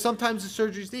 first. but sometimes the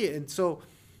surgery's needed, and so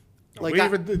like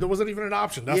there wasn't even an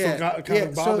option. That's what kind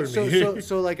of bothered me.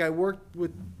 So like I worked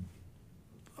with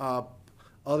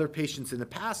other patients in the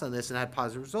past on this and had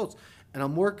positive results, and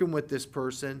I'm working with this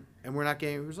person and we're not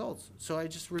getting results. So I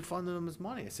just refunded him his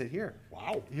money. I said, here,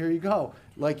 wow, here you go.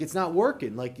 Like, it's not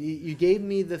working. Like you gave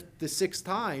me the 6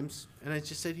 times, and I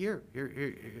just said, here,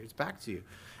 it's back to you.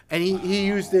 And he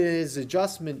used it as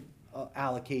adjustment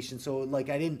allocation. So like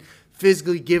I didn't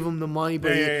physically give him the money,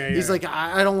 but he's like,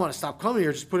 I don't want to stop coming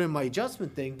here. Just put in my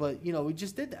adjustment thing. But we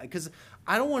just did that because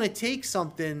I don't want to take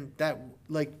something that,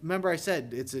 like, remember I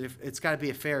said it's got to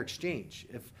be a fair exchange.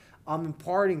 If I'm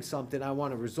imparting something, I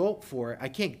want a result for it. I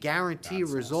can't guarantee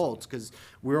results because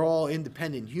we're all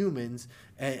independent humans.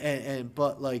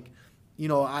 But like,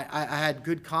 I had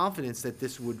good confidence that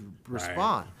this would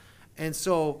respond. Right. And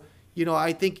so,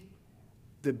 I think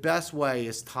the best way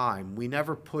is time. We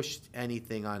never pushed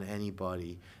anything on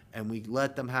anybody, and we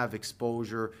let them have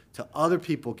exposure to other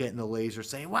people getting the laser,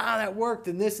 saying, wow, that worked,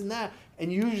 and this and that.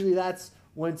 And usually that's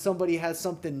when somebody has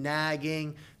something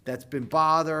nagging that's been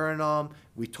bothering them.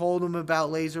 We told them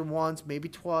about laser once, maybe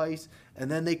twice, and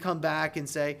then they come back and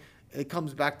say, it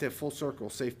comes back to full circle,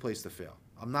 safe place to fail.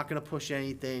 I'm not going to push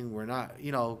anything. We're not,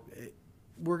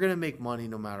 we're going to make money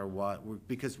no matter what,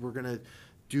 because we're going to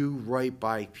do right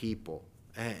by people.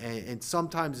 And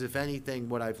sometimes, if anything,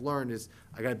 what I've learned is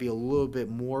I got to be a little bit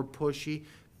more pushy,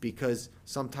 because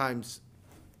sometimes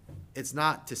it's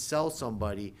not to sell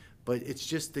somebody, but it's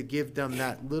just to give them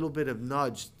that little bit of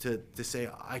nudge to say,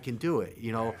 I can do it,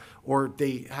 or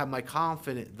they have my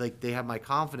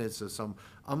confidence, of some,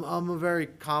 I'm a very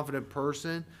confident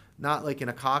person, not like in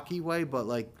a cocky way, but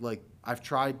like I've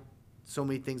tried so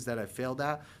many things that I've failed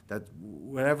at, that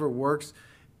whatever works,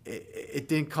 it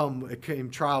came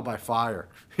trial by fire,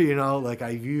 like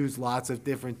I've used lots of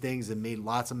different things and made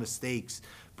lots of mistakes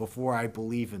before I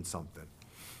believe in something.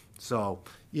 So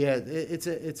yeah, it's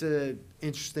a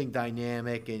interesting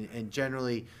dynamic, and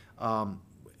generally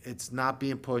it's not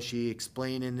being pushy,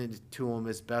 explaining it to them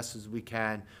as best as we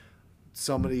can.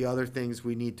 Some of the other things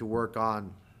we need to work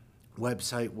on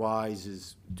website wise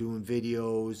is doing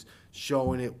videos,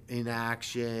 showing it in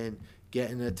action,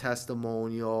 getting a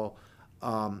testimonial.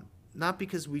 Not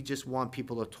because we just want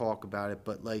people to talk about it,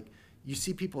 but like you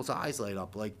see people's eyes light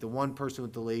up. Like the one person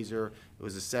with the laser, it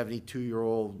was a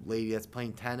 72-year-old lady that's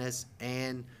playing tennis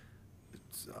and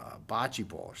bocce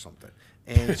ball or something.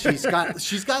 And she's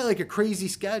got like a crazy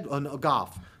schedule on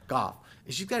golf.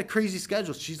 And she's got a crazy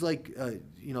schedule. She's like,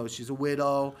 she's a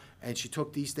widow, and she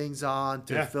took these things on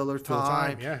to fill her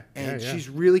time. And she's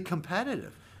really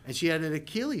competitive. And she had an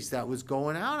Achilles that was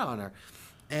going out on her.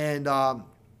 And,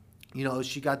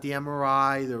 she got the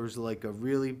MRI. There was like a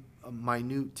really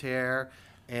minute tear,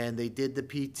 and they did the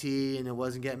PT, and it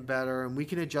wasn't getting better. And we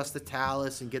can adjust the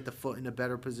talus and get the foot in a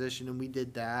better position, and we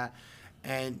did that.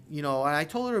 And, and I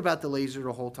told her about the laser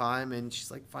the whole time, and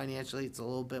she's like, financially, it's a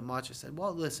little bit much. I said,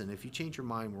 well, listen, if you change your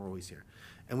mind, we're always here.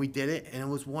 And we did it, and it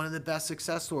was one of the best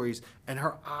success stories, and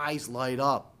her eyes light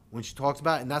up when she talks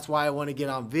about it, and that's why I want to get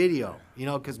on video,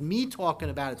 because me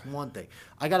talking about it's one thing.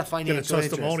 I got a financial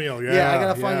testimonial, interest. I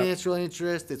got a financial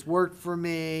interest. It's worked for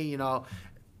me, and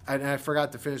I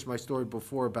forgot to finish my story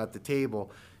before about the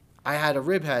table. I had a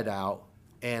rib head out,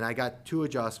 and I got 2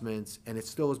 adjustments, and it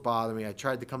still was bothering me. I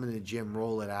tried to come in the gym,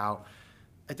 roll it out.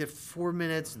 I did 4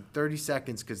 minutes and 30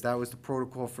 seconds because that was the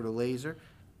protocol for the laser.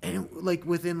 And like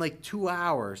within like 2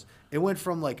 hours, it went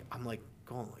from like I'm like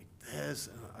going like this,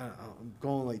 and I'm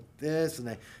going like this, and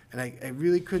I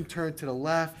really couldn't turn to the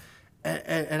left,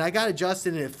 and I got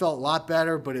adjusted, and it felt a lot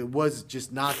better, but it was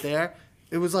just not there.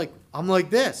 It was like I'm like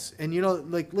this,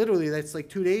 and like literally that's like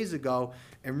 2 days ago.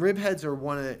 And rib heads are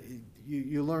one of the,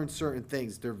 you learn certain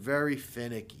things. They're very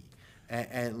finicky,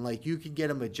 and like you can get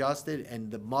them adjusted, and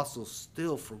the muscles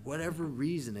still, for whatever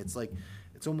reason,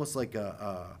 it's almost like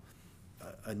a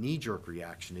knee jerk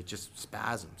reaction. It just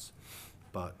spasms.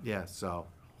 But yeah, so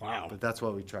Wow. But that's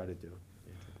what we try to do.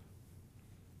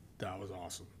 That was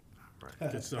awesome.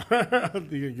 Right. Good stuff.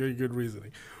 Good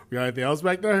reasoning. We got anything else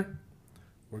back there?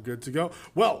 We're good to go.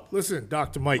 Well, listen,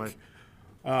 Dr. Mike,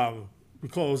 we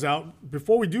close out.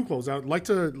 Before we do close out, I'd like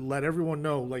to let everyone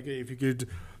know, like, if you could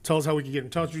tell us how we can get in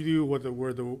touch with you,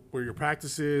 where your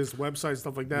practice is, website,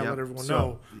 stuff like that. Yep. Let everyone So,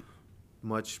 know.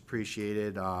 Much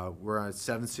appreciated. We're on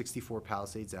 764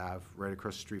 Palisades Ave, right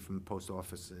across the street from the post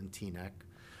office in Teaneck.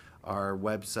 Our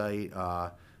website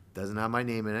doesn't have my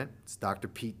name in it. It's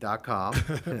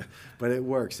drpete.com, but it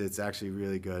works. It's actually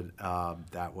really good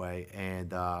that way.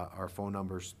 And our phone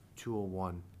number is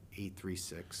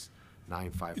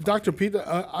 201-836-9558. Dr. Pete,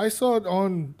 I saw it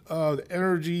on the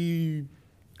Energy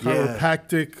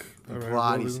Chiropractic.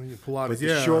 Pilates. Pilates, But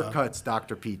yeah. the shortcut's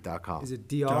drpete.com. Is it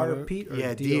DR Pete? Or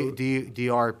Yeah,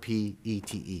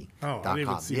 DRPETE. Oh, I didn't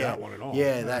even see that one at all.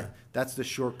 Yeah, that's the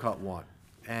shortcut one.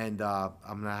 And I'm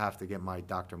going to have to get my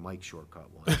Dr. Mike shortcut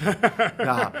one.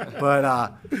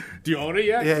 But Do you own it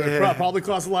yet? 'Cause Yeah, it yeah. probably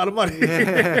costs a lot of money.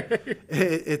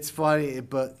 it's funny,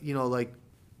 but, like,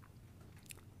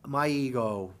 my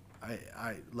ego,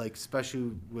 I like,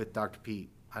 especially with Dr. Pete,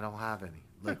 I don't have any.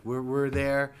 Like, we're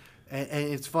there. And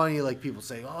it's funny, like, people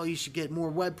say, oh, you should get more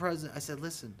web presence. I said,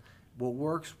 listen, what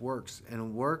works, works. And it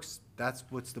works, that's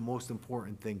what's the most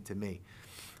important thing to me.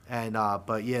 And,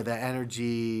 but yeah, the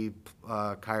energy,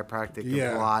 chiropractic, the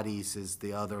Pilates is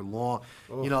the other long,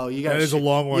 you got That is a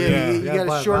long one, yeah. You Yeah, got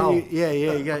by to a shorten, vowel.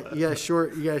 you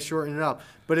got to shorten it up.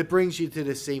 But it brings you to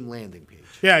the same landing page.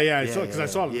 Yeah, because I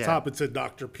saw at the yeah. top it said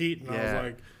Dr. Pete, and I Yeah. was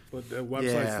like, but the website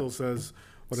Yeah. still says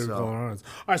whatever So- going on is. All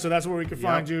right, so that's where we can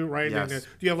find you, right? Yes. And, do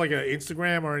you have like an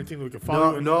Instagram or anything that we can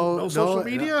follow? you? No social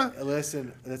media? no.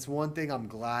 Listen, that's one thing I'm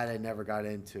glad I never got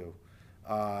into.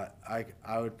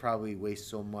 I would probably waste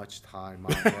so much time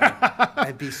on there.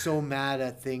 I'd be so mad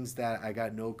at things that I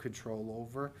got no control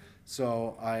over.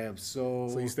 So I am so.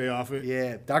 So you stay off it?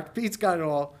 Yeah, Dr. Pete's got it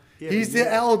all. Yeah, He's yeah.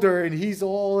 the elder, and he's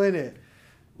all in it.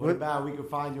 What about we could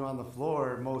find you on the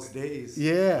floor most days?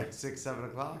 Yeah. Like 6, 7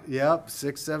 o'clock. Yep,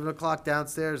 6, 7 o'clock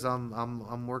downstairs.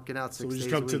 I'm working out 6 So we days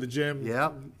just a come to week. the gym. Yep,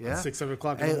 At yeah. 6, 7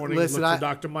 o'clock in Hey, the morning. listen, look for I-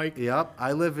 Dr. Mike. Yep,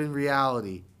 I live in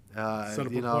reality. Set up a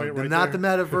point right Not there. the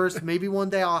metaverse. Maybe one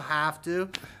day I'll have to,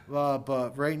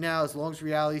 but right now, as long as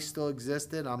reality still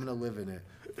existed, I'm gonna live in it.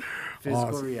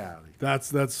 Physical Awesome. reality.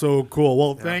 That's so cool.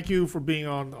 Well, thank you for being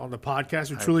on the podcast.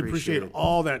 We I truly appreciate appreciate it.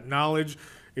 all that knowledge.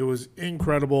 It was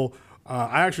incredible.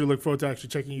 I actually look forward to actually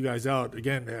checking you guys out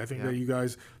again. I think that you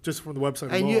guys just from the website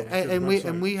And alone, you just the and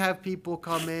website. we have people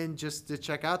come in just to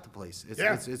check out the place.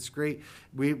 Yeah. It's great.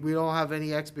 We don't have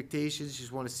any expectations.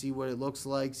 Just want to see what it looks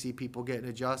like. See people getting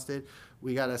adjusted.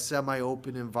 We got a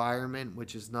semi-open environment,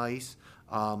 which is nice.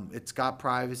 It's got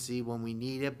privacy when we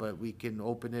need it, but we can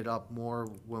open it up more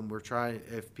when we're trying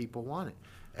if people want it.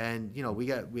 And we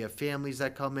have families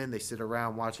that come in. They sit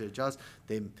around, watch it adjust.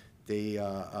 They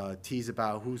tease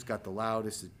about who's got the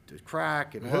loudest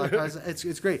crack and all that kind of stuff.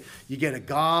 It's great. You get a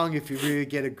gong if you really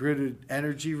get a good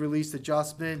energy release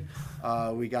adjustment.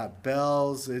 We got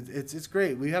bells. It's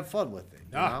great. We have fun with it.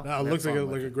 No, it We have looks like fun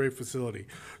with a it. great facility.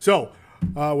 So,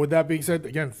 with that being said,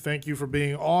 again, thank you for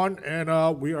being on,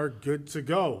 and we are good to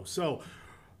go. So,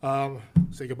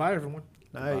 say goodbye, everyone.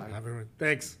 Night. Goodbye, everyone.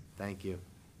 Thanks. Thank you.